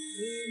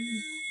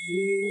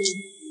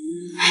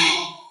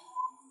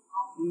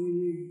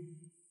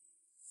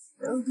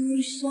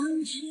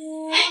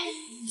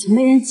怎么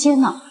没人接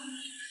呢？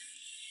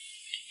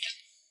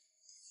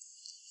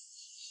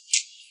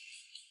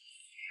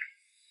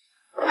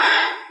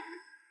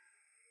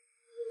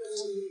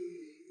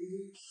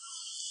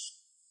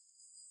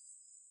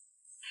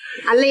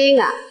阿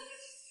玲啊，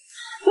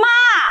妈，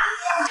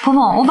婆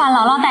婆，我把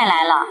姥姥带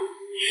来了。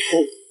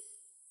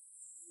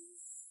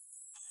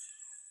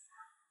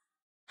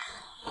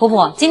婆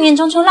婆，今年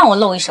中秋让我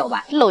露一手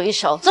吧。露一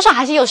手，左手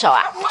还是右手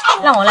啊？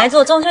让我来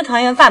做中秋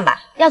团圆饭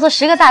吧。要做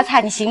10个大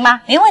菜，你行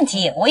吗？没问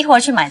题，我一会儿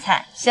去买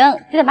菜。行，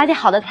记得买点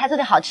好的菜，做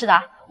点好吃的。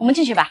我们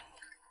进去吧。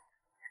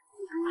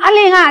阿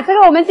玲啊，这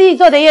个我们自己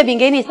做的月饼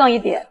给你送一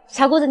点。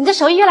小姑子，你这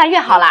手艺越来越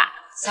好啦。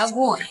小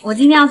姑，我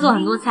今天要做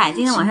很多菜，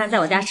今天晚上在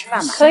我家吃饭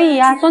吧。可以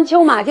呀，中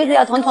秋嘛，就是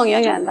要团团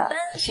圆圆的。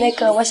那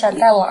个，我想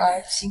带我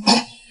儿子。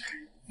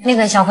那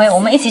个小辉，我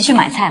们一起去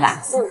买菜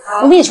吧。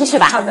我们也出去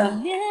吧。好的。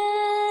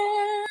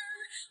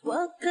我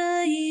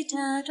可以假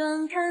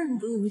装看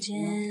不见，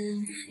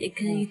也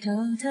可以偷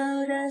偷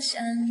的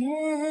想念，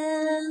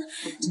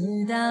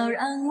直到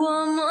让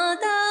我摸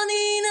到你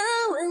那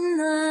温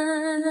暖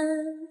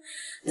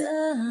的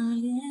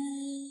脸。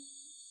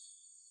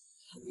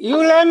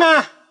有人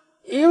吗？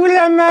有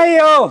人没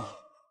有？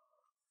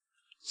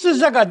是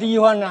这个地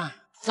方啊。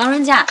老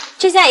人家，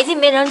这家已经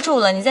没人住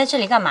了，你在这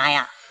里干嘛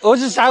呀？我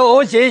是找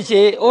我姐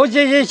姐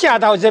嫁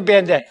到这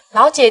边的。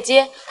老姐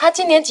姐，她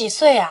今年几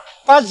岁啊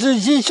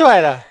？87岁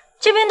了。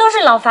这边都是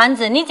老房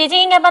子，你姐姐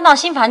应该搬到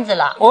新房子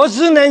了。我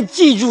只能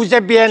记住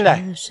这边的。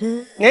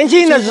年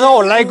轻的时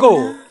候来过，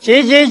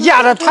姐姐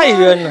嫁得太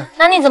远了。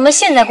那你怎么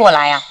现在过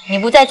来呀？你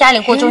不在家里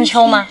过中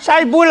秋吗？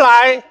再不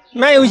来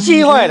没有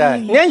机会了，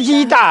年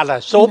纪大了，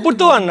手不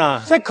动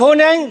了，这可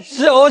能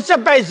是我这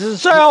辈子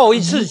最后一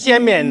次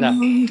见面了。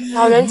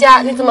老人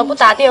家，你怎么不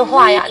打电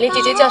话呀？你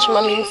姐姐叫什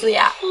么名字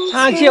呀？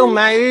她叫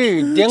美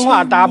玉，电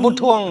话打不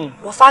通。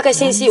我发个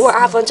信息问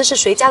阿芬，这是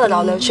谁家的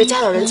老人？谁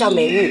家老人叫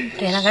美玉？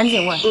对，那赶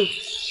紧问。世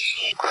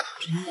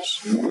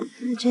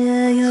界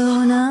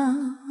有那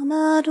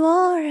么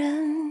多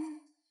人。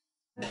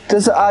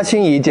这是阿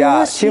青姨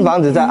家，新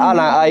房子在阿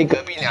兰阿姨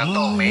隔壁2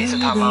栋，梅是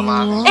她妈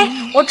妈。哎，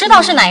我知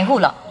道是哪一户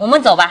了，我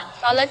们走吧。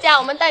老人家，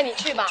我们带你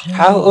去吧。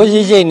好，我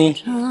谢谢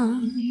你。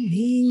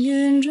命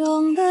运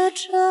中的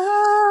这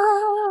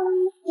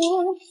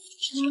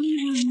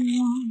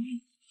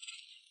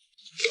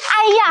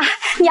哎呀，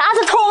你儿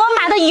子托我们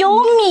买的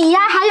油米呀，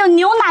还有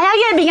牛奶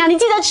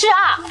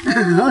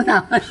我哪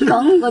会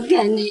讲我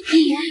骗你？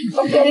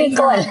我给你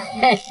过来。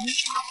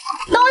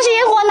东西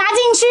一会儿拿进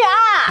去啊！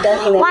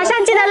晚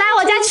上记得来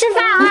我家吃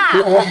饭啊！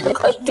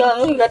快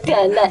等个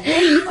天嘞！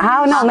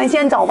好，那我们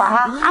先走吧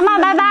哈。阿妈，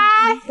拜拜，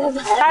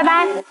拜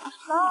拜。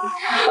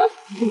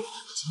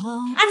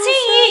阿青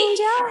姨，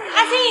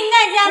阿青姨在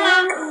家吗？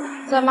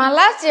怎么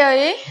了，九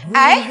姨？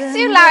哎，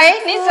秀老姨，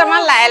你怎么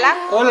来了？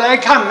我来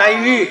看美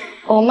玉。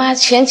我妈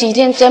前几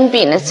天生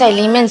病了，在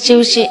里面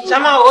休息。什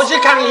么？我去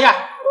看一下。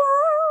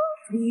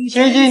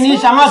姐姐，你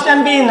什么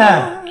生病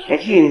了？谢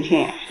谢你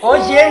听。我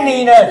想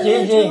你了，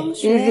姐姐。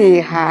谢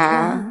谢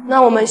哈。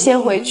那我们先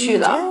回去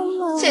了。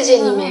谢谢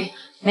你们。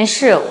没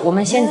事，我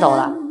们先走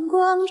了。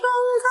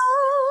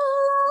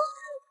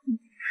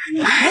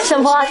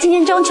婶婆，今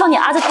年中秋你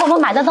儿子托我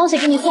买的东西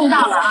给你送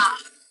到了啊，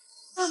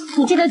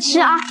你记得吃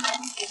啊。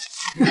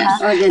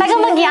大哥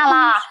们见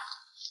了。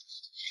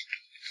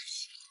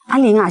阿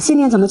玲啊，今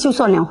年怎么就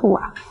剩2户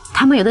啊？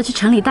他们有的去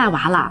城里带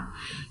娃了，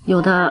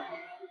有的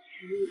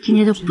今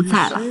天就不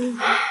在了。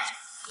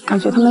感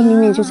觉他们明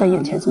明就在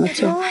眼前，怎么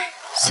就……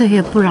岁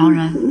月不饶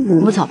人，我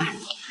们走吧。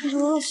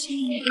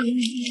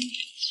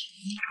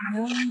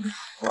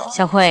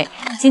小慧，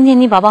今天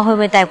你宝宝会不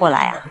会带过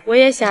来啊？我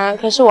也想，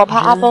可是我怕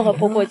阿峰和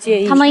婆婆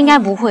介意。他们应该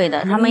不会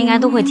的，他们应该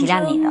都会体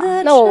谅你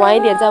的。那我晚一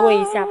点再问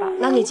一下吧。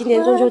那你今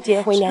年中秋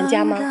节回娘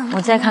家吗？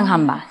我再看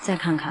看吧，再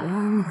看看。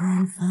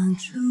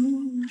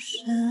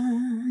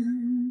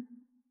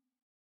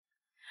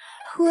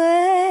灰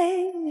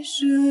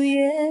树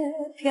叶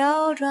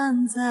飘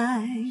转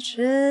在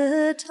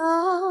池塘，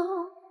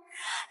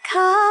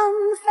看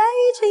飞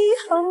机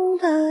轰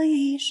的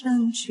一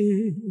声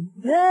去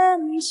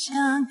远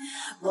乡，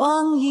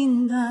光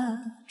阴的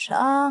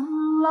长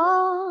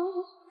廊，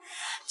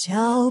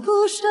脚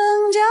步声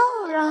叫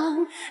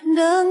嚷，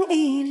灯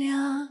一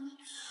亮，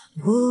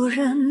无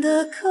人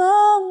的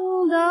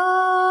空荡，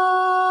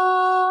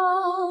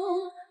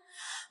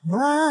晚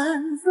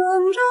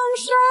风中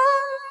闪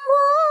过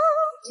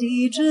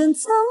几帧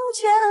从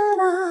前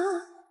啊，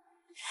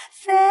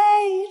飞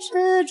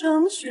驰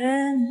中旋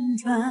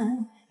转，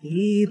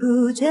已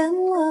不见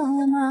我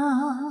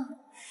吗？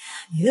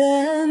月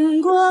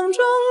光中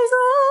走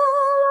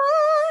来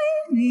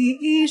你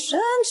一声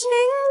情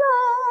啊，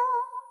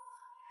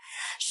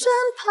身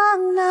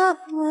旁那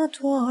么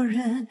多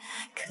人，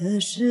可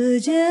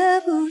世界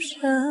不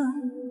声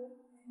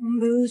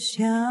不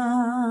响，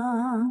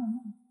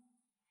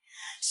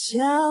笑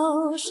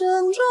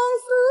声中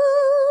撕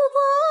过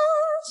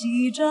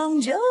几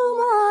张旧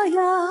模样，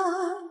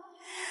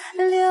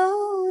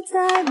留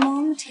在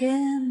梦田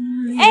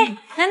里。哎，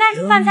奶奶，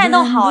饭菜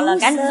都好了，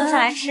赶紧坐下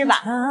来吃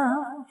吧。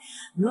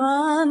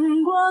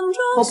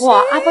婆婆，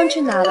阿峰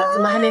去哪了？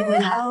怎么还没回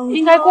来？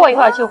应该过一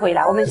会儿就回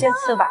来，我们先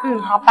吃吧。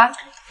好吧。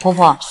婆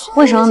婆，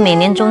为什么每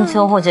年中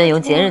秋或者有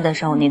节日的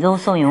时候，你都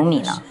送油米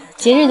呢？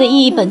节日的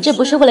意义本质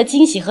不是为了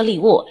惊喜和礼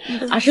物，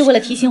而是为了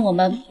提醒我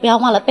们不要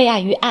忘了被爱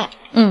与爱。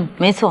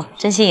没错，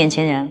珍惜眼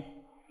前人。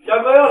小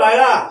哥又来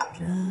了。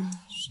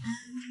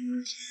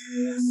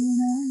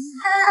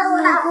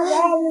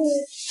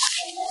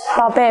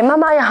宝贝，妈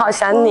妈也好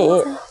想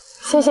你，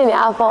谢谢你，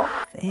阿峰。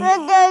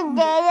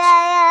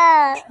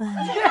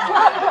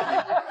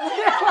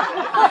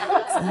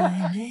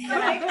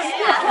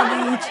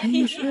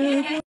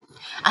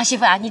儿媳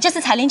妇啊，你这次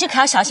踩灵芝可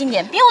要小心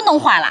点，别又弄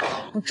坏了。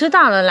我知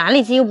道了啦，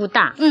力气又不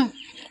大。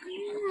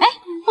哎，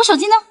我手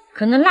机呢？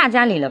可能落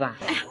家里了吧。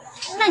哎呀，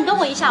那你等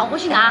我一下，我过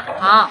去拿。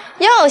好。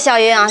哟，小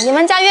云啊，你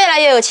们家越来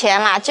越有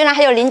钱了，居然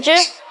还有灵芝。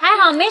还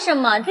好没什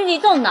么，自己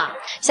种的。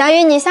小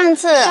云，你上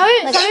次……小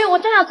云，我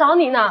正要找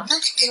你呢。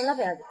怎么了，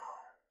表姐？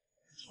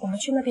我们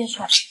去那边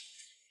说。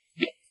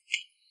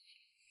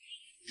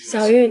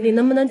小云，你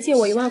能不能借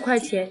我1万块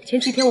钱？前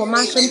几天我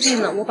妈生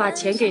病了，我把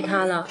钱给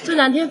她了。这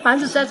2天房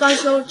子在装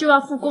修，就要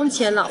付工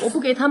钱了，我不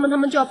给他们，他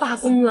们就要罢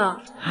工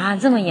了。啊，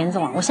这么严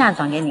重啊！我现在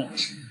转给你。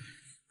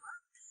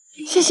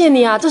谢谢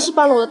你啊，真是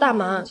帮了我的大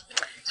忙。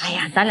哎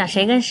呀，咱俩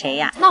谁跟谁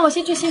呀？那我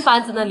先去新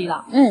房子那里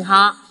了。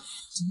好。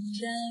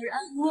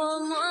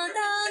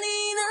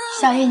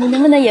小云，你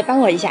能不能也帮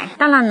我一下？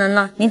当然能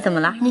了，你怎么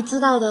了？你知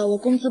道的，我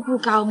工资不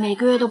高，每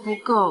个月都不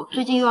够，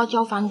最近又要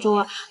交房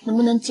租，能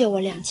不能借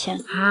我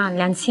2000？啊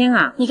，2000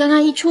啊！你刚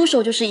刚一出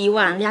手就是1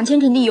万，2000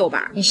肯定有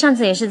吧？你上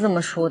次也是这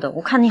么说的，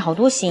我看你好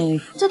多新衣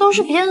服。这都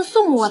是别人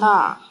送我的。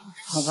好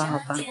吧，好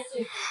吧。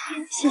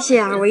谢谢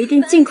啊，我一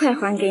定尽快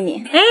还给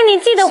你。哎，你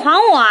记得还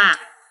我啊！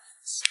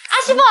儿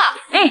媳妇，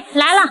哎，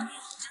来了。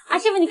儿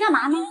媳妇，你干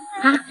嘛呢？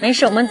啊，没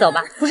事，我们走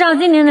吧。不知道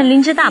今年的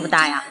灵芝大不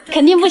大呀？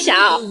肯定不小。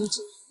来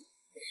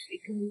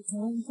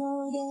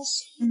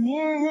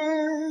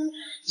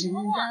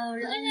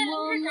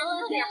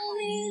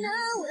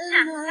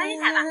一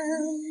采吧。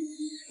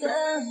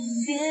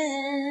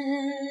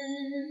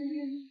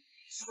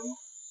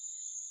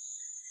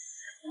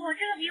我这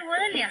个比我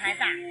的脸还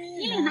大，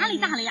你脸哪里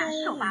大了呀？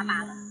瘦巴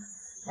巴的。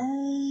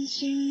安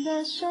心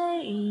的水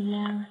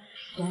凉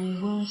在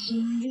我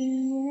心里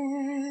面。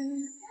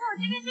我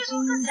这边最多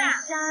个的。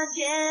夏天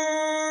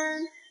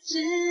知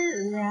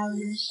了的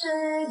水，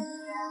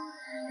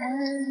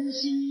安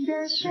静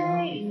的睡。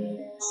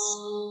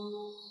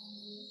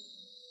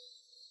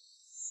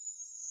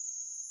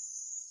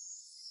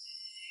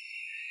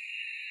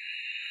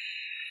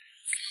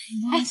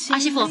哎，儿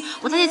媳妇，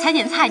我在这采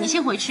点菜，你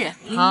先回去。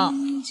好。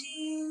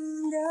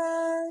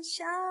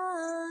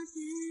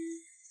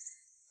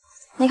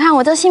你看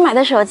我这新买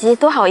的手机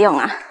多好用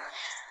啊！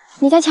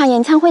你在抢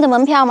演唱会的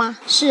门票吗？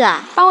是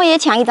啊，帮我也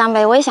抢一张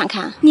呗，我也想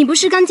看。你不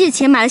是刚借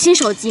钱买了新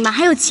手机吗？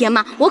还有钱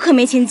吗？我可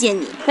没钱借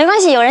你。没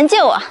关系，有人借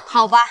我。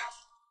好吧。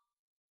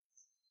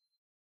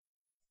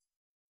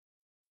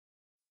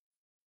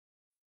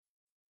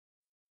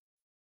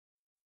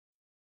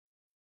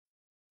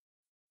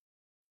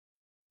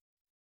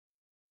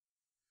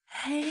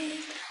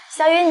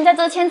小云，你在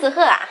做千纸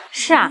鹤啊？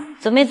是啊，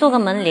准备做个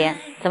门帘。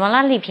怎么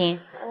了，丽萍？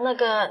那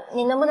个，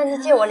你能不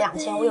能借我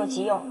2000？我有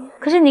急用。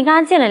可是你刚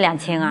刚借了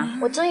2000啊。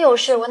我真有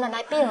事，我奶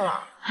奶病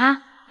了。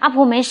啊，阿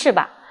婆没事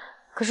吧？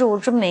可是我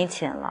真没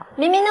钱了。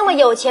明明那么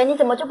有钱，你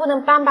怎么就不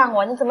能帮帮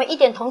我？你怎么一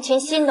点同情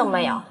心都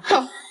没有？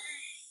哼！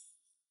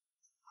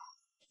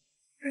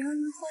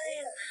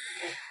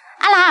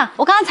阿兰，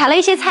我刚刚采了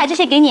一些菜，这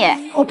些给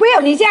你。我不要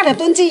你家的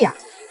东西呀！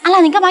阿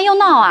兰，你干嘛又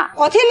闹啊？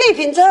我听丽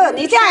萍说，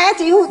你家儿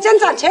媳妇挣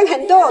赚钱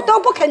很多，都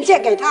不肯借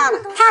给他了。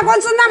他工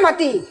资那么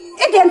低，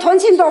一点同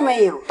情都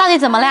没有。到底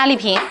怎么了呀，丽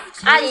萍？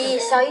阿姨，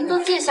小英都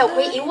借小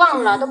葵1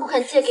万了，都不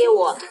肯借给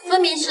我，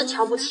分明是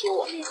瞧不起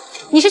我。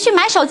你是去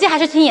买手机还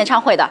是听演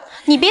唱会的？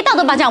你别道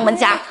德绑架我们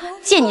家。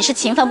借你是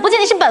情分，不借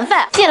你是本分。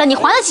借了你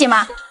还得起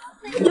吗？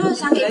我就是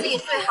想给自己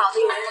最好的，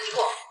有什么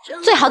错？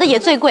最好的也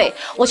最贵，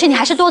我劝你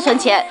还是多存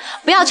钱，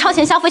不要超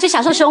前消费去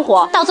享受生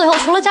活，到最后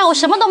除了债务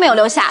什么都没有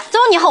留下，总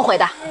有你后悔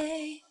的。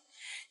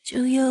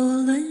就有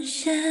沦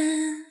陷。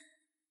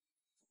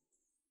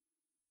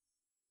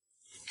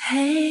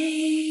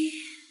嘿，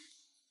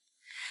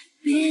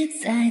别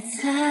再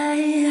猜，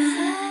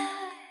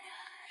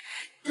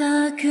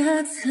大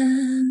可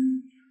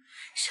曾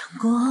想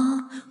过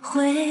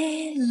回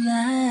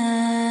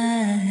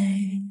来？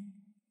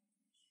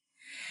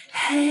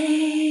嘿，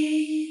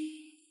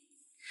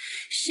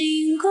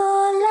醒过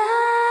来，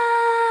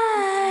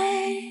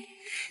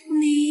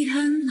你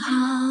很好，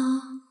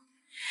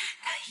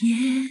他也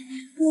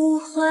不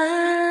坏，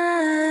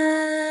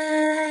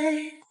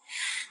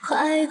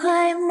快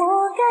快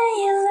抹干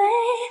眼泪，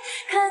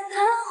看昙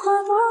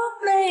花多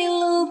美，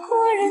路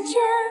过人间，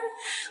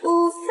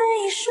无非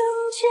一瞬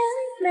间，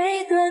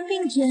每段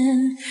并肩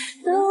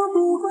都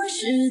不过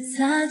是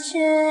擦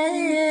肩。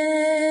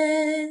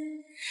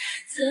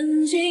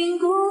曾经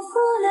辜负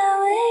了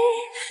位，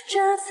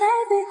这才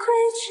被亏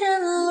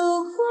欠，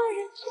路过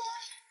人间。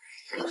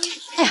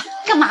哎呀，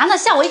干嘛呢？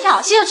吓我一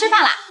跳！洗手吃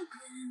饭啦。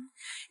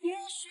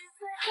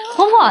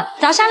婆婆，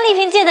早上丽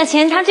萍借的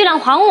钱，她居然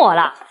还我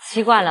了。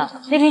奇怪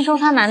了，丽萍说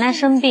她奶奶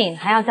生病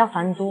还要交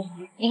房租，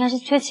应该是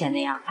缺钱的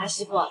呀。儿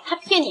媳妇，她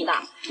骗你的，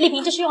丽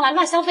萍这是用来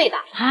乱消费的。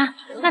啊，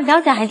那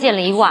表姐还借了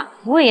1万，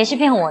不会也是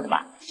骗我的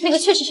吧？那个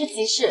确实是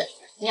急事，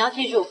你要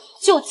记住，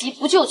救急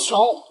不救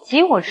穷。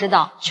急我知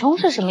道，穷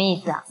是什么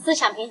意思啊？思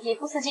想贫瘠、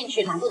不思进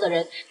取、懒惰的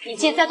人，你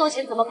借再多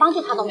钱，怎么帮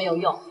助他都没有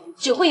用，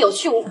只会有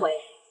去无回。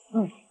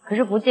可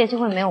是不借就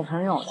会没有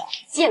朋友的。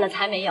借了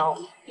才没有，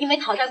因为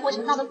讨债过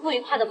程闹得不愉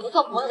快的、不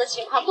做朋友的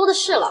情况多的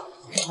是了。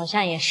好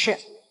像也是。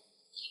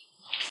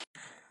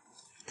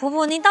婆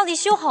婆，你到底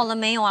修好了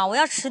没有啊？我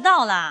要迟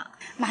到啦！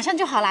马上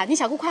就好啦，你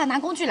小姑快要拿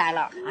工具来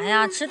了。哎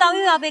呀，迟到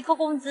又要被扣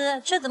工资，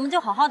车怎么就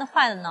好好的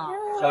坏了呢？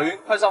小云，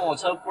快上我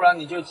车，不然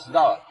你就迟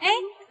到了。哎，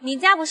你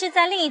家不是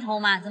在另一头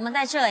吗？怎么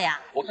在这呀？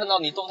我看到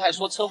你动态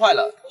说车坏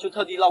了，就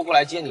特地绕过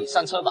来接你，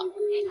上车吧。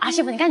儿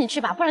媳妇，你赶紧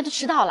去吧，不然就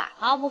迟到了。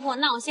好，婆婆，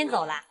那我先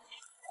走啦。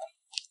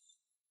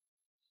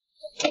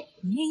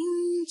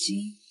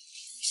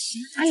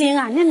阿玲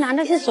啊，那拿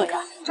的是水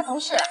啊？这不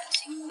是。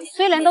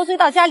虽然都追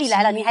到家里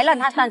来了，你还让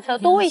他上车，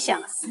多危险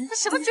啊！这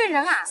什么追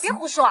人啊！别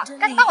胡说，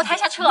赶紧帮我抬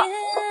下车。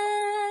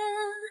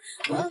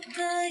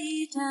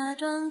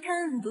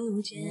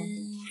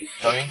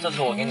小云，这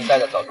是我给你带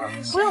的早餐。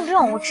不用不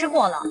用，我吃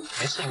过了。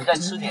没事，你再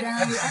吃点，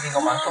看你最近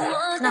都蛮瘦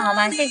了。那好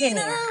吧，谢谢你。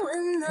怎么？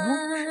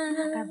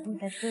他该不会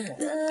在追我？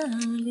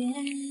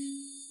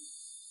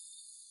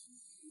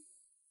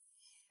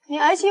你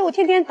儿媳妇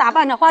天天打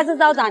扮的花枝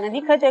招展的，你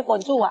可得管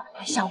住啊！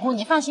小姑，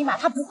你放心吧，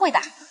她不会的。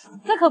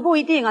这可不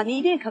一定啊，你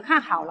一定可看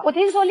好了。我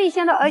听说丽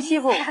仙的儿媳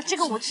妇，哎呀，这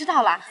个我知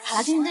道了。好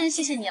了，今天真是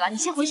谢谢你了，你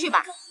先回去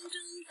吧。不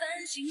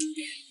行，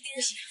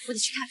我得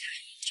去看看，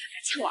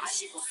欠我儿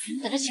媳妇，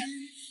等着瞧。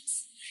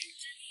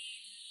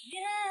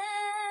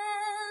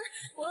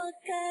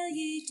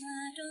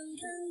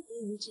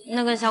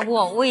那个小姑，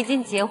我已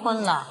经结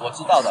婚了。我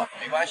知道的，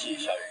没关系，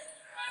小云，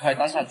快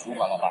当上主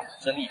管了吧，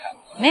真厉害。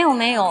没有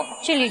没有，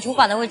距离主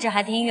管的位置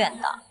还挺远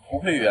的。不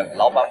会远，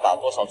老板把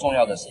多少重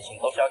要的事情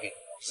都交给你，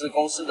是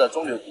公司的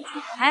中流砥柱。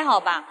还好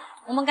吧，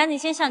我们赶紧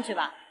先上去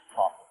吧。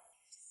好。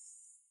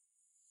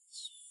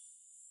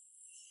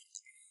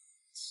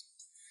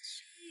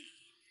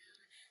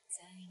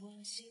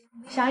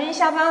小玉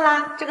下班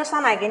啦，这个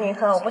酸奶给你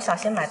喝，我不小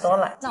心买多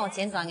了。那我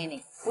钱转给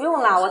你。不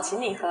用啦，我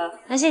请你喝。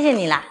那谢谢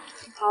你啦。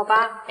好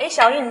吧。哎，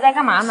小玉你在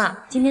干嘛呢？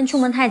今天出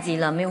门太急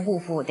了，没有护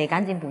肤，得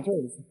赶紧补救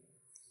一下。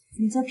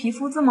你这皮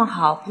肤这么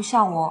好，不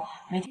像我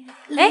每天。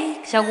哎，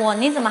小郭，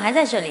你怎么还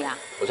在这里啊？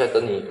我在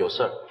等你，有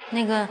事儿。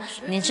那个，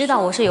你知道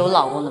我是有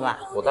老公的吧？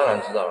我当然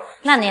知道了。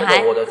那你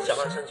还……我的加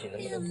班申请能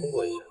不能通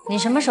过一下？你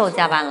什么时候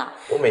加班了？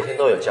我每天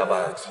都有加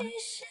班。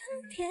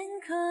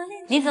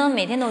你怎么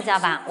每天都加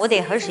班？我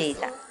得核实一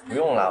下。不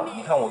用了，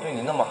你看我对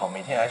你那么好，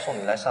每天还送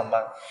你来上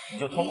班，你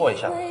就通过一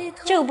下。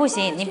这个不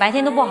行，你白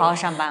天都不好好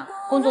上班，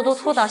工作都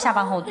拖到下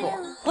班后做，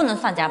不能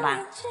算加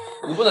班。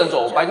你不能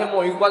走，白天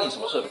摸鱼关你什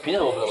么事？凭什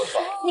么不这么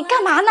算？你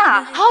干嘛呢？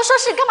好好说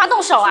事，干嘛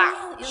动手啊？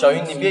小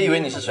云，你别以为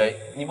你是谁，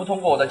你不通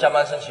过我的加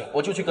班申请，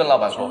我就去跟老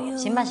板说。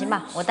行吧，行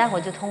吧，我待会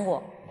儿就通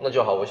过。那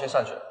就好，我先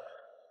上去了。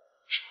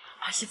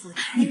儿媳妇，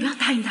你不要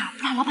答应他，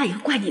不然老板也会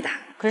怪你的。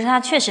可是他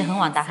确实很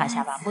晚打卡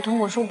下班，不通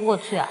过说不过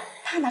去啊。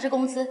他拿着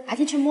工资，白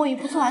天去摸鱼，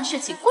不做完事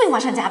情，故意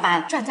晚上加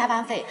班赚加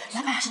班费，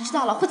老板要是知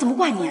道了会怎么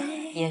怪你啊？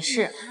也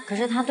是，可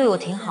是他对我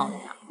挺好的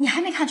呀。你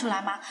还没看出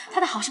来吗？他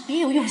的好是别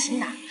有用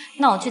心的。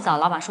那我去找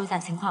老板说一下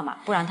情况吧，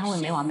不然他会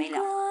没完没了。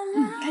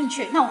赶紧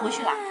去，那我回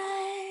去了。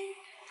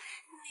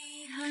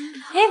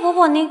哎，婆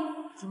婆，你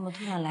怎么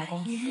突然来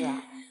公司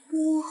啊？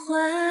不坏，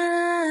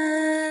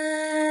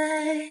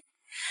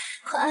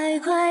快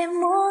快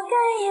抹干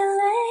眼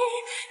泪，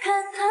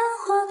看看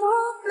花多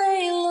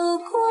美，路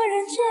过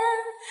人间，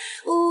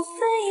无非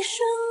一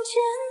瞬间，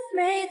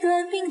每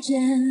段并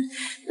肩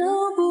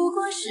都不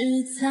过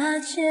是擦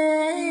肩。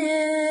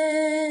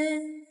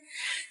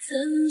曾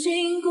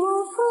经辜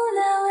负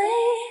了位，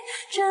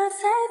这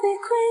才被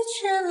亏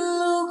欠，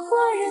路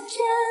过人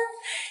间，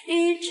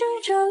一周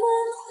周轮回，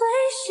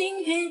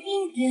心远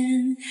一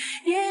点，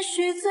也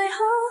许最后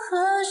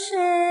和谁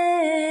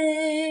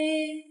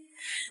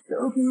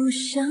都不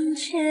相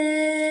欠，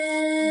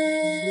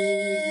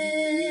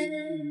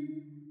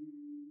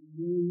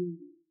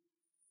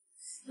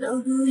都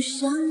不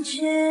相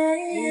欠。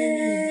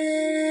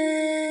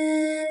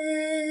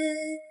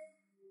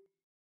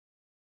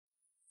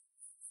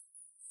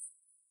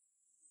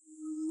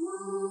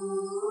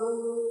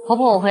婆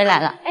婆，我回来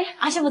了。哎，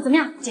儿媳妇怎么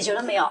样？解决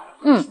了没有？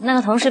那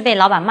个同事被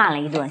老板骂了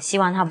一顿，希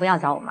望他不要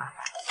找我麻烦。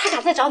他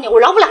敢再找你，我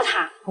饶不了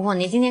他。婆婆，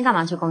你今天干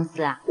嘛去公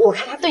司啊？我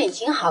看他对你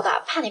挺好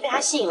的，怕你被他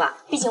吸引了。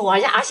毕竟我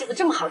儿家儿媳妇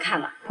这么好看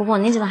呢。婆婆，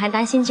你怎么还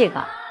担心这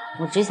个？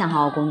我只想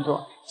好好工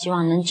作，希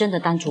望能真的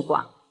当主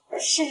管。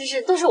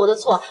是，都是我的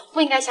错，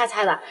不应该瞎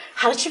猜的。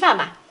好了，吃饭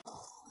吧。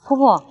婆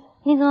婆，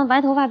你怎么白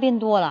头发变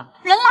多了？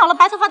人老了，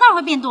白头发当然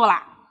会变多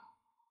了。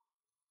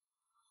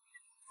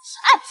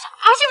哎，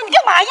儿媳妇，你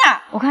干嘛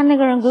呀？我看那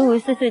个人鬼鬼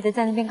祟祟的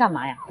在那边干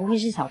嘛呀？不会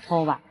是小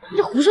偷吧？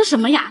你胡说什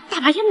么呀？大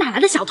白天哪来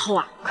的小偷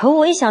啊？可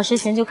我1小时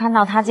前就看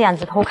到他这样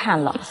子偷看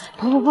了。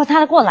婆，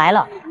他过来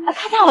了。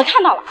看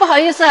到了。不好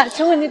意思，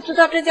请问你知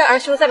道这家儿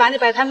媳妇在哪里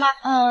摆摊吗？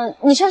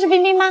你认识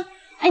冰冰吗？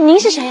哎，您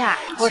是谁呀？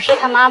我是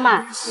她妈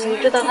妈，你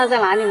知道她在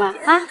哪里吗？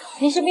啊，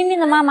你是冰冰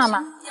的妈妈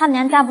吗？她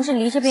娘家不是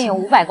离这边有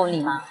500公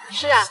里吗？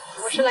是啊，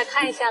我是来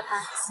看一下她。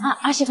啊，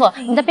儿媳妇，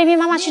你带冰冰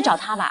妈妈去找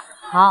她吧。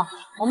好，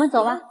我们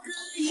走吧。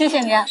谢谢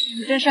你啊，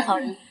你真是好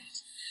人。阿姨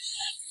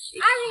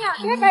啊，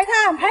别摆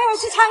摊，陪我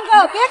去唱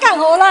歌，别干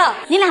活了。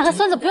你2个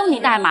孙子不用你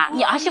带嘛，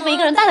你儿媳妇一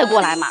个人带得过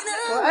来嘛？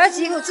我儿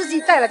媳妇自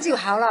己带了就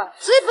好了，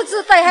谁不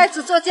知带孩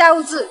子做家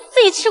务事？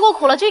自己吃过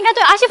苦了就应该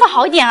对儿媳妇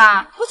好一点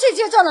啊！不去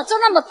就赚了，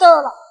赚那么多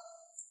了。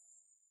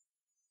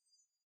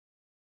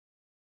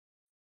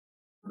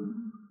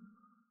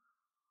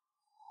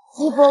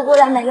一波过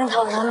来买根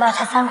烤肠吧，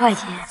才3块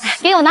钱。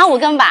给我拿5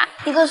根吧，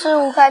一个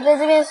15块，在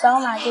这边扫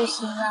码就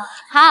行了。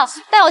好，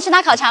带我去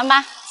拿烤肠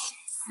吧。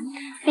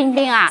冰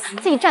冰啊，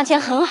自己赚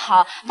钱很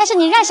好，但是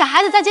你让小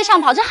孩子在街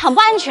上跑，这很不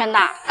安全的。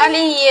阿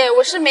玲姨，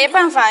我是没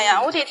办法呀，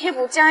我得贴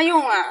补家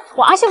用啊。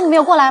我儿媳妇没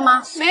有过来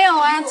吗？没有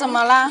啊，怎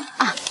么了？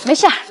啊，没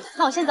事，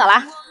那我先走了。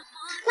卖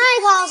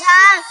烤肠，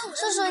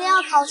叔叔你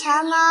要烤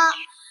肠吗？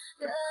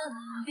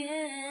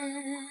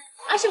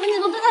儿媳妇，你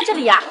怎么都在这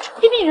里呀？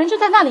冰冰人就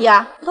在那里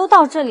呀。都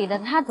到这里了，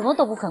他怎么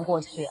都不肯过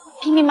去？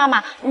冰冰妈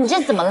妈，你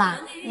这怎么啦？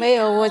没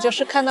有，我就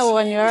是看到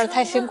我女儿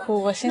太辛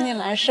苦，我心里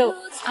难受。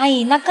阿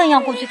姨，那更要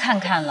过去看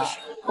看了。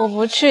我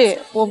不去，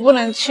我不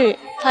能去。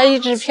她一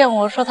直骗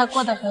我说她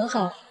过得很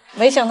好，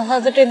没想到她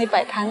在这里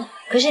摆摊。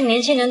可是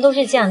年轻人都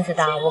是这样子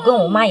的，我跟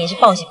我妈也是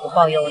报喜不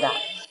报忧的。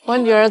我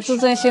女儿自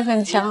尊心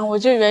很强，我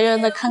就远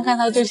远的看看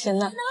她就行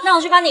了。那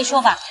我去帮你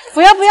说吧。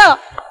不要，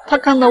她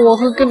看到我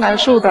会更难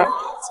受的。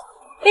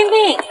冰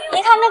冰，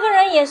你看那个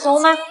人眼熟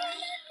吗？外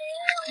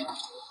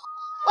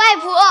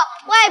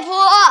婆，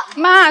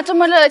妈，这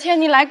么热的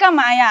天你来干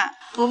嘛呀？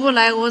我不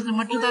来，我怎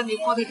么知道你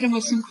过得这么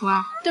辛苦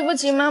啊？对不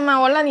起妈妈，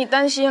我让你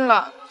担心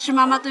了。是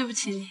妈妈对不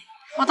起你，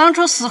我当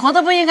初死活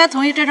都不应该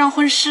同意这桩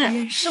婚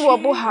事。是我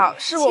不好，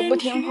是我不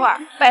听话。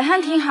摆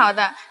摊挺好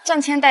的，赚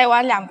钱带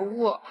娃2不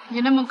误。你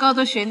那么高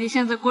的学历，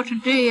现在过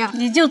成这样，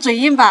你就嘴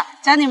硬吧？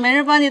家里没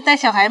人帮你带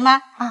小孩吗？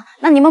啊，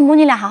那你们母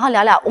女俩好好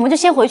聊聊，我们就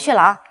先回去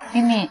了啊。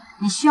冰冰，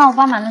你需要我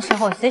帮忙的时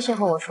候随时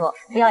和我说，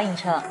不要硬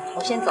撑，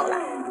我先走了。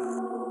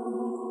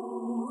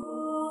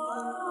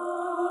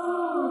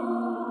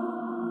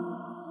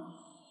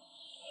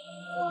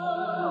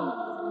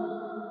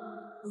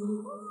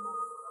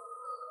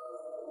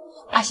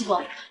阿媳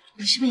妇，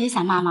你是不是也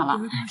想妈妈了？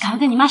赶快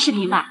跟你妈视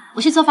频吧，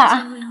我去做饭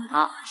啊。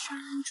好。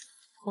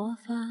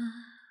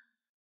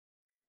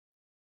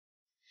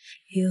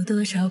有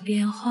多少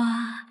变化，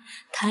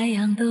太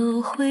阳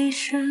都会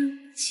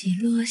升起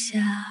落下。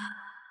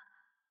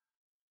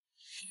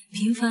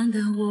平凡的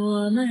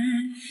我们，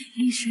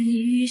一身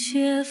雨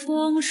雪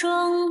风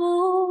霜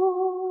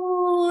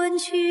不问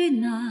去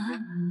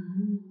哪。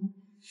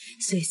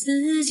虽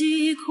四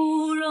季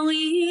枯荣，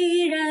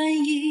依然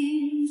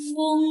迎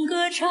风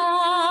歌唱。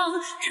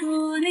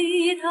祝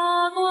你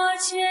踏过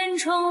千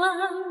重浪，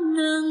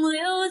能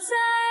留在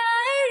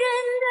爱人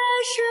的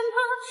身旁，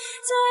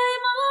在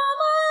妈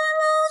妈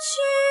老去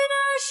的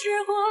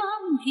时光，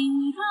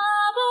听踏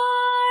波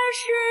儿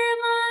时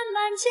慢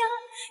慢讲。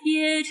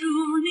也祝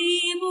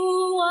你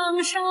不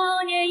忘少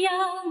年样，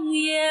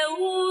也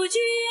无惧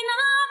那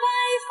白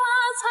发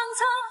苍苍。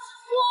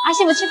阿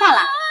媳妇吃饭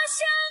了。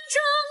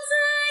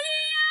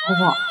婆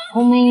婆，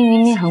红梅姨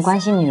明明很关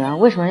心女儿，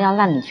为什么要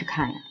让你去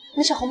看呀？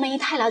那是红梅姨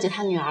太了解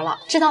她女儿了，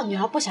知道女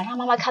儿不想让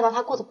妈妈看到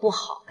她过得不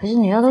好。可是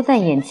女儿都在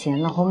眼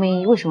前了，红梅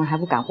姨为什么还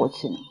不赶过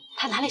去呢？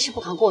她哪里是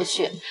不敢过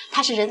去，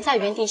她是人在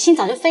原地，心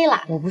早就飞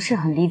了。我不是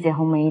很理解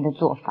红梅姨的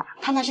做法。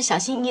她那是小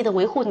心翼翼的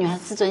维护女儿的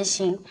自尊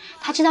心，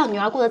她知道女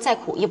儿过得再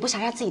苦，也不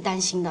想让自己担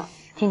心的。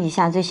天底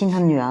下最心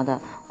疼女儿的，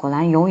果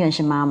然永远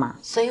是妈妈。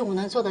所以我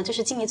能做的就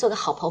是尽力做个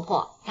好婆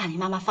婆，让你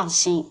妈妈放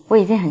心。我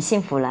已经很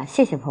幸福了，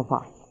谢谢婆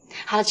婆。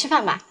好了，吃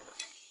饭吧。